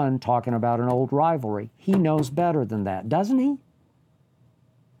quote-unquote fun talking about an old rivalry. He knows better than that, doesn't he?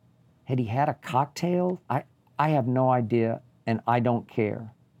 Had he had a cocktail? I have no idea, and I don't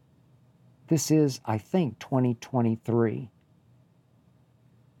care. This is, I think, 2023.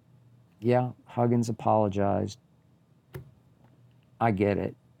 Yeah, Huggins apologized. I get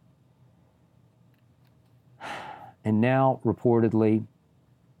it. And now, reportedly,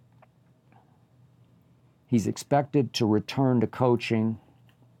 he's expected to return to coaching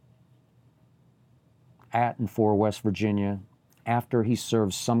at and for West Virginia after he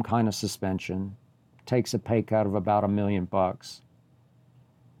serves some kind of suspension, takes a pay cut of about $1 million,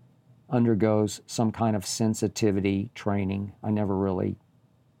 undergoes some kind of sensitivity training. I never really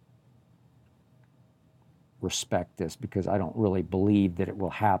respect this because I don't really believe that it will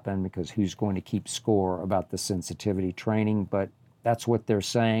happen, because who's going to keep score about the sensitivity training? But that's what they're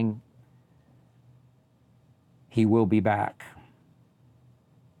saying. He will be back.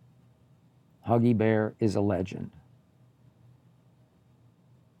 Huggy Bear is a legend.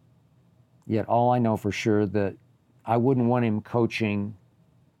 Yet all I know for sure that I wouldn't want him coaching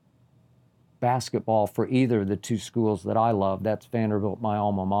basketball for either of the two schools that I love. That's Vanderbilt, my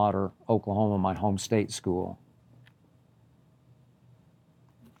alma mater, Oklahoma, my home state school.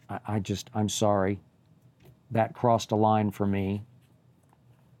 I'm sorry. That crossed a line for me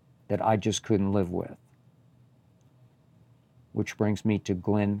that I just couldn't live with. Which brings me to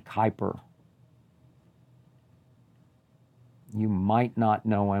Glen Kuiper. You might not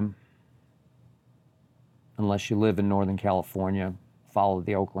know him unless you live in Northern California, follow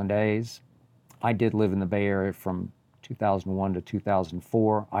the Oakland A's. I did live in the Bay Area from 2001 to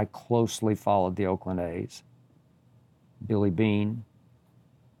 2004. I closely followed the Oakland A's. Billy Beane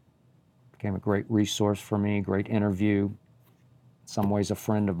became a great resource for me, great interview, in some ways a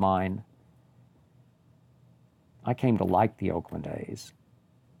friend of mine. I came to like the Oakland A's.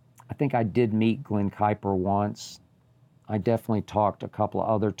 I think I did meet Glen Kuiper once. I definitely talked a couple of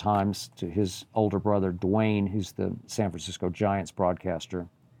other times to his older brother, Dwayne, who's the San Francisco Giants broadcaster.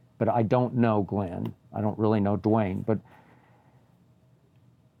 But I don't know Glen. I don't really know Dwayne. But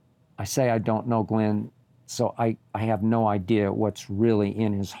I say I don't know Glen, so I have no idea what's really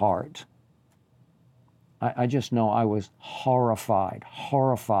in his heart. I just know I was horrified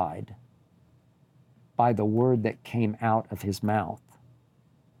by the word that came out of his mouth.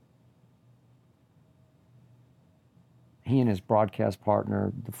 He and his broadcast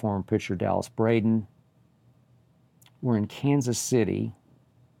partner, the former pitcher Dallas Braden, were in Kansas City.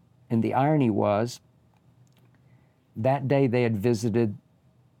 And the irony was, that day they had visited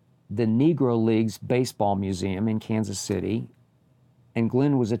the Negro League's baseball museum in Kansas City, and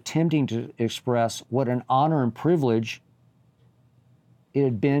Glen was attempting to express what an honor and privilege it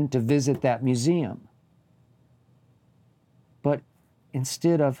had been to visit that museum. But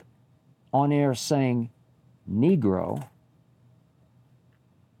instead of on air saying Negro,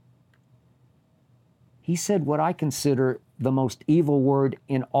 he said what I consider the most evil word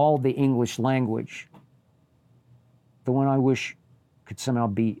in all the English language, the one I wish could somehow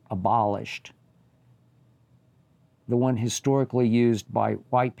be abolished, the one historically used by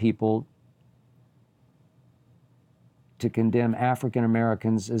white people to condemn African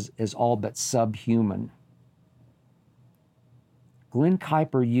Americans as all but subhuman. Glen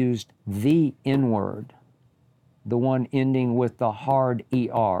Kuiper used the N-word, the one ending with the hard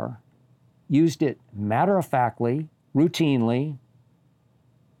ER, used it matter-of-factly, routinely,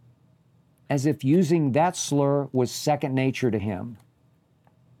 as if using that slur was second nature to him.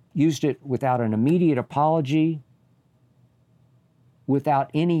 Used it without an immediate apology, without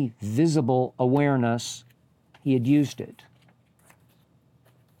any visible awareness he had used it.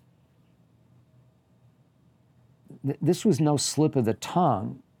 this was no slip of the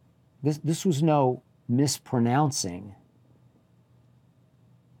tongue. This was no mispronouncing.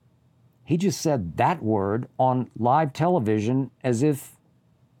 He just said that word on live television as if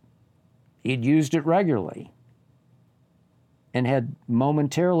he'd used it regularly and had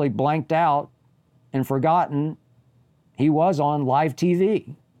momentarily blanked out and forgotten he was on live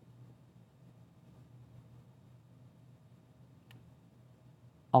TV.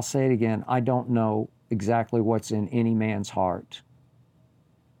 I'll say it again. I don't know exactly what's in any man's heart,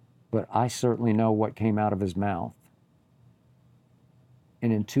 but I certainly know what came out of his mouth.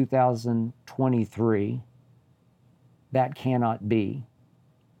 And in 2023, that cannot be.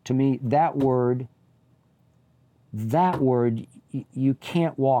 To me, that word, you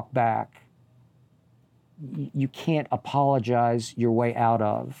can't walk back. You can't apologize your way out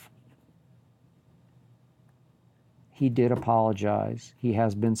of. He did apologize. He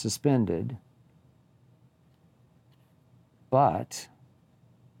has been suspended. But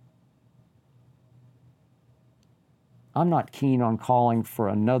I'm not keen on calling for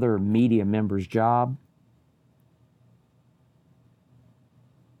another media member's job.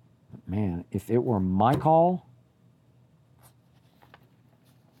 Man, if it were my call,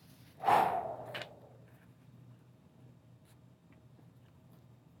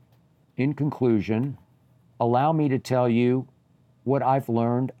 in conclusion, allow me to tell you what I've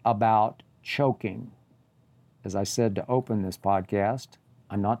learned about choking. As I said to open this podcast,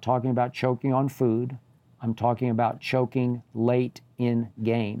 I'm not talking about choking on food. I'm talking about choking late in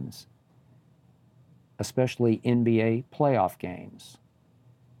games, especially NBA playoff games,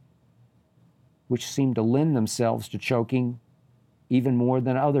 which seem to lend themselves to choking even more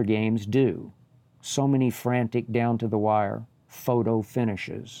than other games do. So many frantic down to the wire photo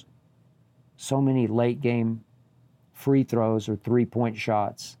finishes. So many late game free throws or three-point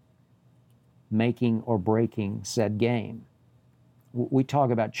shots making or breaking said game. We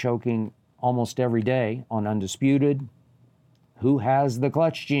talk about choking almost every day on Undisputed. Who has the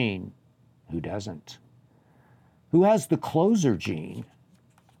clutch gene? Who doesn't? Who has the closer gene?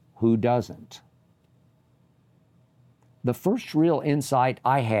 Who doesn't? The first real insight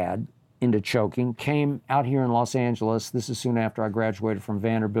I had into choking came out here in Los Angeles. This is soon after I graduated from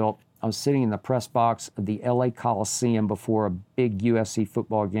Vanderbilt. I was sitting in the press box of the LA Coliseum before a big USC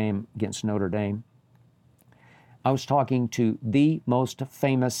football game against Notre Dame. I was talking to the most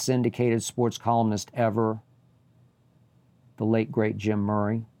famous syndicated sports columnist ever, the late, great Jim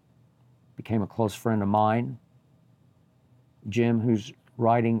Murray. Became a close friend of mine. Jim, whose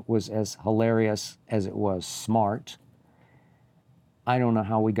writing was as hilarious as it was smart. I don't know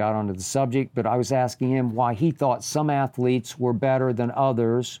how we got onto the subject, but I was asking him why he thought some athletes were better than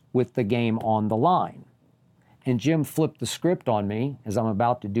others with the game on the line. And Jim flipped the script on me, as I'm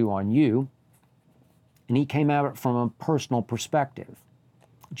about to do on you, and he came at it from a personal perspective.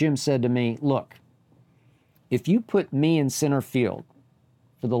 Jim said to me, look, if you put me in center field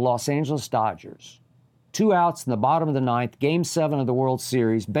for the Los Angeles Dodgers, 2 outs in the bottom of the ninth, Game 7 of the World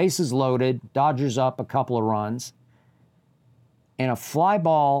Series, bases loaded, Dodgers up a couple of runs, and a fly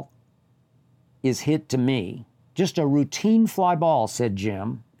ball is hit to me, just a routine fly ball, said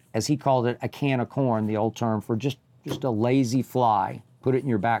Jim, as he called it, a can of corn, the old term for just a lazy fly, put it in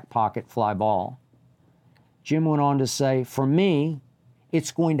your back pocket fly ball. Jim went on to say, for me, it's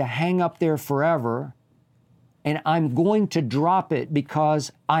going to hang up there forever, and I'm going to drop it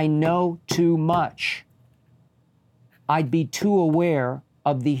because I know too much. I'd be too aware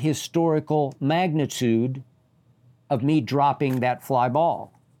of the historical magnitude of me dropping that fly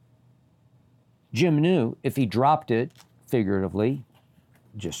ball. Jim knew if he dropped it, figuratively,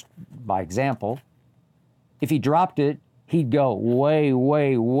 just by example, if he dropped it, he'd go way,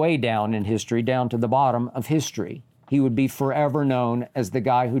 way, way down in history, down to the bottom of history. He would be forever known as the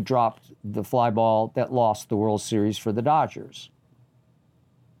guy who dropped the fly ball that lost the World Series for the Dodgers.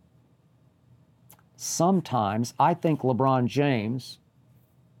 Sometimes I think LeBron James,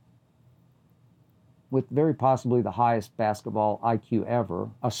 with very possibly the highest basketball IQ ever,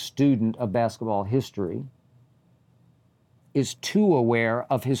 a student of basketball history, is too aware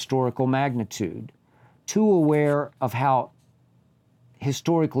of historical magnitude, too aware of how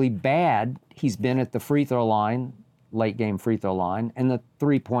historically bad he's been at the free throw line, late game free throw line, and the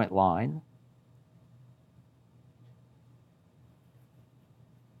three-point line.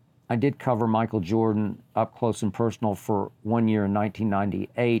 I did cover Michael Jordan up close and personal for 1 year in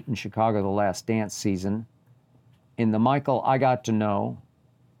 1998 in Chicago, the Last Dance season. And the Michael I got to know,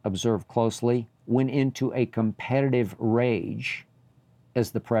 observed closely, went into a competitive rage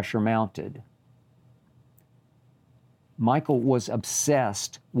as the pressure mounted. Michael was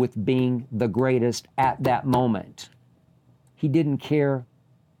obsessed with being the greatest at that moment. He didn't care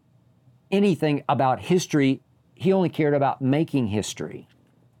anything about history. He only cared about making history.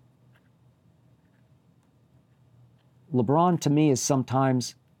 LeBron, to me, is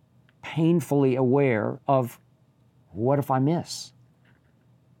sometimes painfully aware of, what if I miss?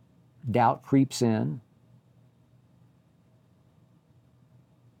 Doubt creeps in.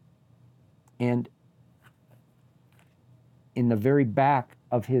 And in the very back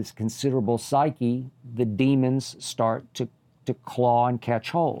of his considerable psyche, the demons start to claw and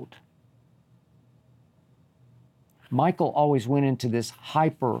catch hold. Michael always went into this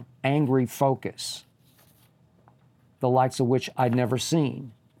hyper angry focus, the likes of which I'd never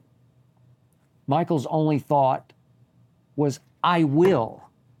seen. Michael's only thought was, I will.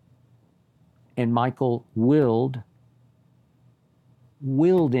 And Michael willed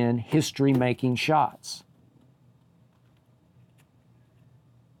in history-making shots.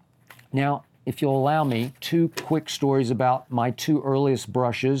 Now, if you'll allow me, 2 quick stories about my 2 earliest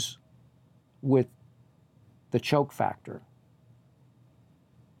brushes with the choke factor.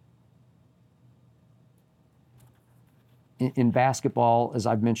 In basketball, as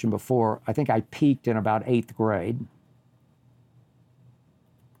I've mentioned before, I think I peaked in about 8th grade.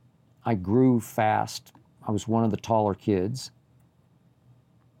 I grew fast. I was one of the taller kids,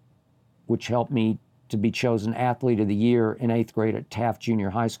 which helped me to be chosen Athlete of the Year in 8th grade at Taft Junior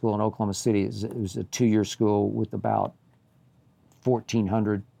High School in Oklahoma City. It was a 2-year school with about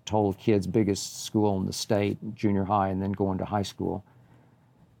 1,400 total kids, biggest school in the state, junior high, and then going to high school.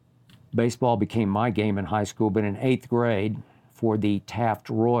 Baseball became my game in high school, but in 8th grade for the Taft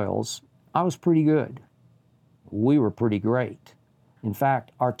Royals, I was pretty good. We were pretty great. In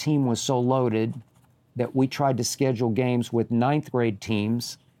fact, our team was so loaded that we tried to schedule games with 9th grade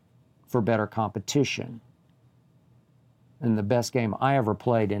teams for better competition. And the best game I ever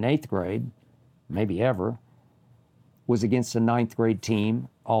played in 8th grade, maybe ever, was against a 9th grade team,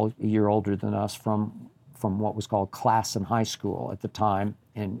 all a year older than us, from what was called Classen High School at the time,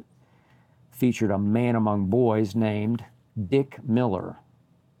 and featured a man among boys named Dick Miller.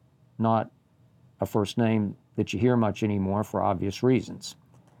 Not a first name that you hear much anymore for obvious reasons.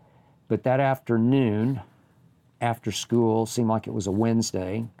 But that afternoon, after school, seemed like it was a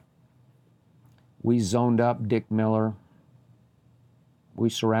Wednesday, we zoned up Dick Miller. We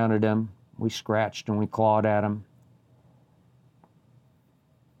surrounded him. We scratched and we clawed at him.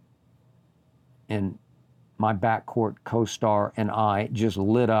 And my backcourt co-star and I just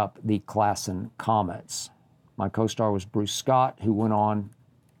lit up the Classen Comets. My co-star was Bruce Scott, who went on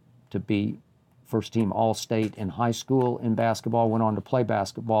to be first-team All-State in high school in basketball, went on to play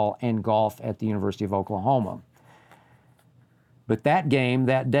basketball and golf at the University of Oklahoma. But that game,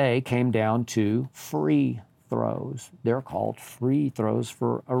 that day, came down to free throws. They're called free throws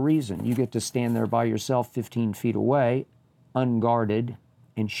for a reason. You get to stand there by yourself 15 feet away, unguarded,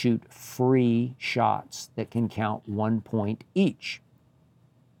 and shoot free shots that can count 1 point each.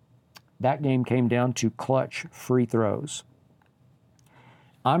 That game came down to clutch free throws.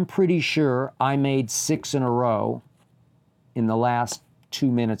 I'm pretty sure I made 6 in a row in the last 2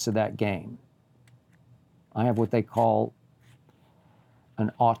 minutes of that game. I have what they call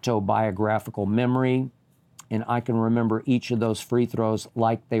an autobiographical memory, and I can remember each of those free throws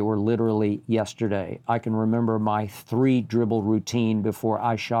like they were literally yesterday. I can remember my 3 dribble routine before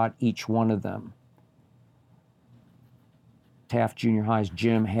I shot each one of them. Taft Junior High's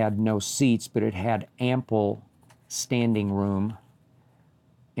gym had no seats, but it had ample standing room,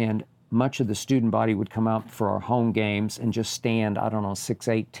 and much of the student body would come out for our home games and just stand, 6,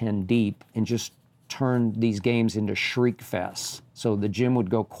 8, 10 deep, and just turn these games into shriek fests. So the gym would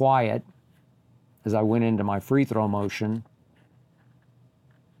go quiet as I went into my free throw motion.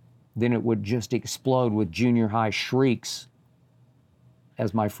 Then it would just explode with junior high shrieks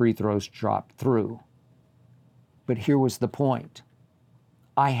as my free throws dropped through. But here was the point.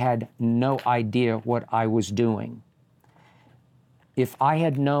 I had no idea what I was doing. If I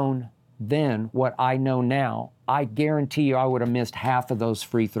had known then what I know now, I guarantee you I would have missed half of those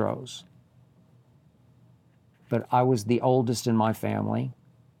free throws. But I was the oldest in my family.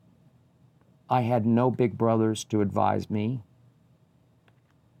 I had no big brothers to advise me.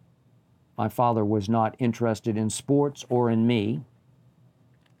 My father was not interested in sports or in me.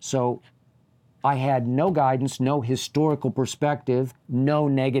 So I had no guidance, no historical perspective, no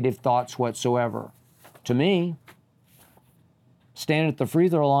negative thoughts whatsoever. To me, standing at the free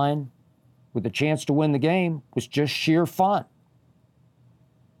throw line with a chance to win the game was just sheer fun.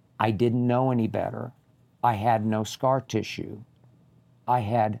 I didn't know any better. I had no scar tissue. I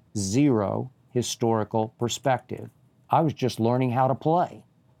had zero historical perspective. I was just learning how to play.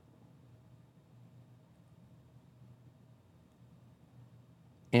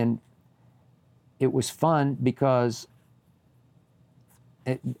 And it was fun because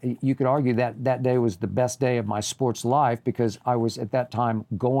you could argue that that day was the best day of my sports life, because I was at that time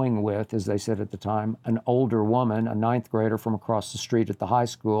going with, as they said at the time, an older woman, a ninth grader from across the street at the high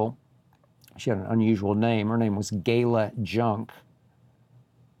school. She had an unusual name. Her name was Gayla Junk,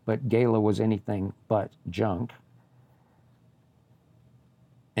 but Gayla was anything but junk.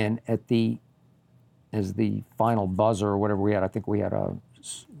 And as the final buzzer or whatever we had, I think we had a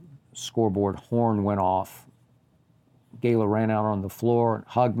scoreboard horn went off. Gayla ran out on the floor and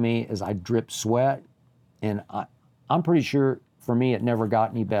hugged me as I dripped sweat. And I'm pretty sure for me it never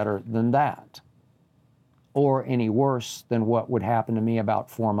got any better than that, or any worse than what would happen to me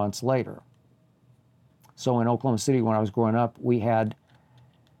about 4 months later. So in Oklahoma City, when I was growing up, we had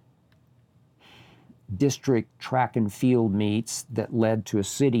district track and field meets that led to a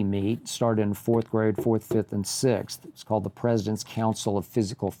city meet. Started in 4th grade, 4th, 5th, and 6th. It's called the President's Council of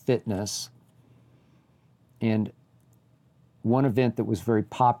Physical Fitness. And one event that was very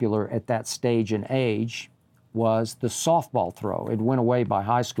popular at that stage and age was the softball throw. It went away by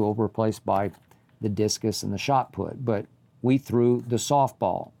high school, replaced by the discus and the shot put. But we threw the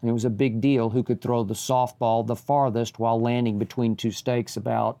softball. And it was a big deal who could throw the softball the farthest while landing between two stakes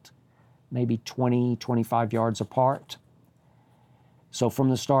about maybe 20, 25 yards apart. So from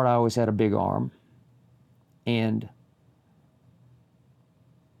the start, I always had a big arm. And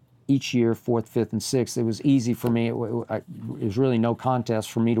each year, 4th, 5th, and 6th, it was easy for me. It was really no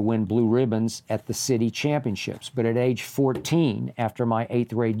contest for me to win blue ribbons at the city championships. But at age 14, after my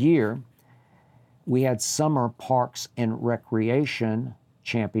 8th grade year, we had summer parks and recreation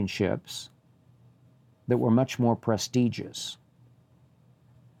championships that were much more prestigious.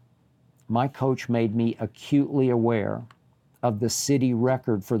 My coach made me acutely aware of the city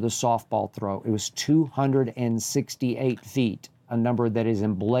record for the softball throw. It was 268 feet, a number that is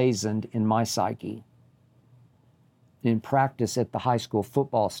emblazoned in my psyche. In practice at the high school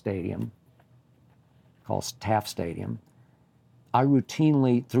football stadium, called Taft Stadium, I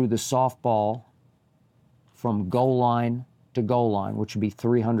routinely threw the softball from goal line to goal line, which would be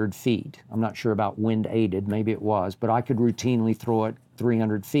 300 feet. I'm not sure about wind aided, maybe it was, but I could routinely throw it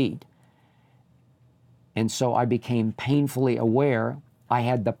 300 feet. And so I became painfully aware I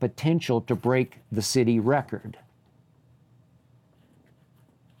had the potential to break the city record.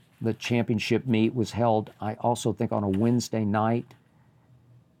 The championship meet was held, I also think, on a Wednesday night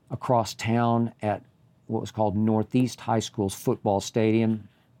across town at what was called Northeast High School's football stadium.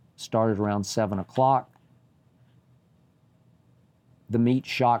 Started around 7 o'clock. The meet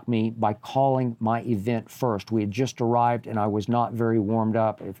shocked me by calling my event first. We had just arrived and I was not very warmed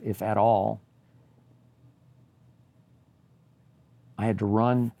up, if at all. I had to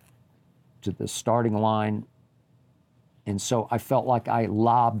run to the starting line, and so I felt like I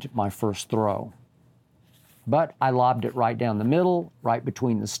lobbed my first throw. But I lobbed it right down the middle, right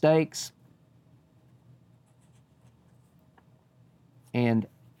between the stakes. And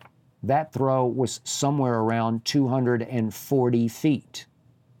that throw was somewhere around 240 feet,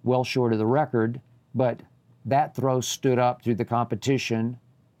 well short of the record, but that throw stood up through the competition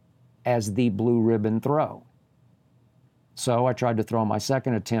as the blue ribbon throw. So I tried to throw my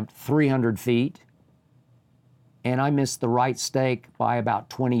second attempt 300 feet, and I missed the right stake by about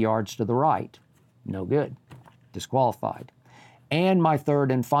 20 yards to the right. No good. Disqualified. And my third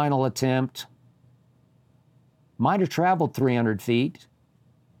and final attempt might have traveled 300 feet,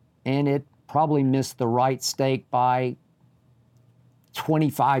 and it probably missed the right stake by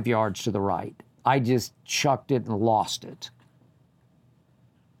 25 yards to the right. I just chucked it and lost it.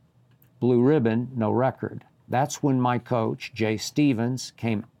 Blue ribbon, no record. That's when my coach, Jay Stevens,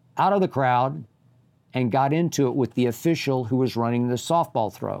 came out of the crowd and got into it with the official who was running the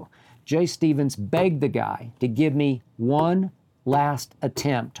softball throw. Jay Stevens begged the guy to give me one last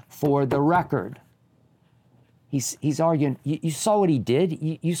attempt for the record. He's arguing, you saw what he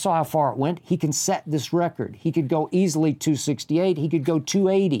did? You saw how far it went? He can set this record. He could go easily 268. He could go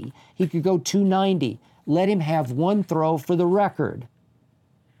 280. He could go 290. Let him have one throw for the record.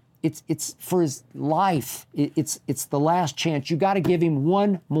 It's for his life. It's the last chance. You got to give him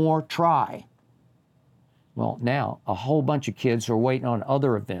one more try. Well, now a whole bunch of kids are waiting on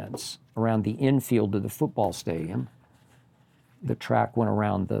other events around the infield of the football stadium. The track went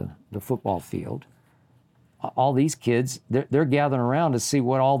around the football field. All these kids, they're gathering around to see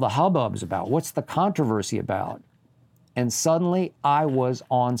what all the hubbub's about. What's the controversy about? And suddenly I was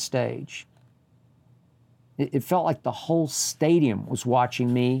on stage. It felt like the whole stadium was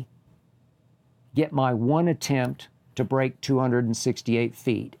watching me get my one attempt to break 268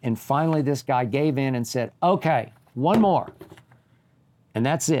 feet. And finally, this guy gave in and said, okay, one more, and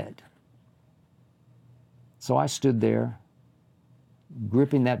that's it. So I stood there,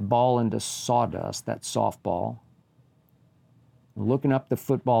 gripping that ball into sawdust, that softball, looking up the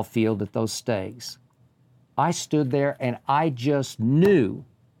football field at those stakes. I stood there and I just knew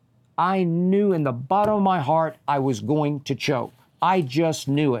in the bottom of my heart I was going to choke. I just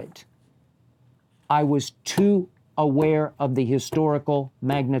knew it. I was too aware of the historical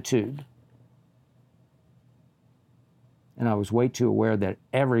magnitude. And I was way too aware that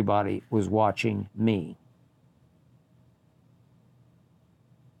everybody was watching me.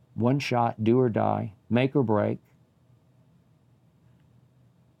 One shot, do or die, make or break.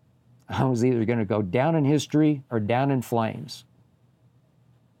 I was either going to go down in history or down in flames.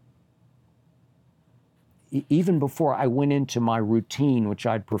 Even before I went into my routine, which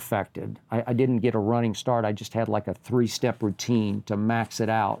I'd perfected, I didn't get a running start. I just had like a 3-step routine to max it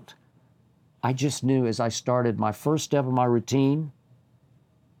out. I just knew as I started my first step of my routine,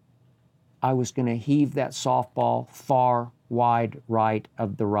 I was going to heave that softball far wide right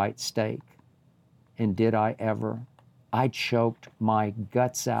of the right stake. And did I ever? I choked my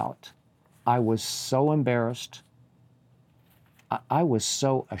guts out. I was so embarrassed. I was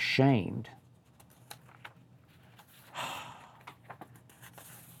so ashamed.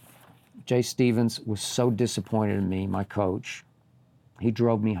 Jay Stevens was so disappointed in me, my coach. He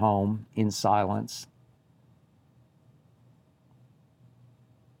drove me home in silence.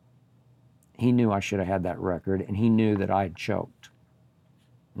 He knew I should have had that record, and he knew that I had choked.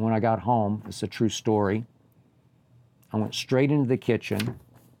 When I got home, it's a true story, I went straight into the kitchen,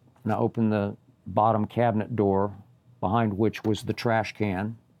 and I opened the bottom cabinet door, behind which was the trash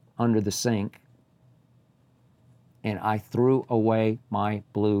can under the sink, and I threw away my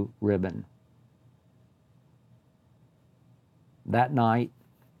blue ribbon. That night,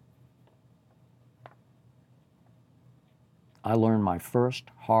 I learned my first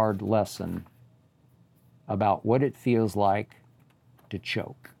hard lesson about what it feels like to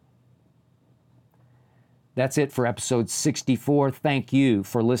choke. That's it for episode 64. Thank you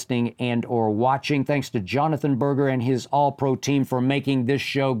for listening and or watching. Thanks to Jonathan Berger and his All-Pro team for making this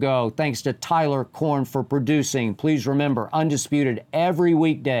show go. Thanks to Tyler Korn for producing. Please remember, Undisputed every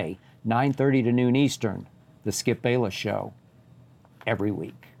weekday, 9:30 to noon Eastern. The Skip Bayless Show every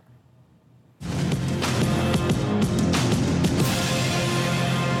week.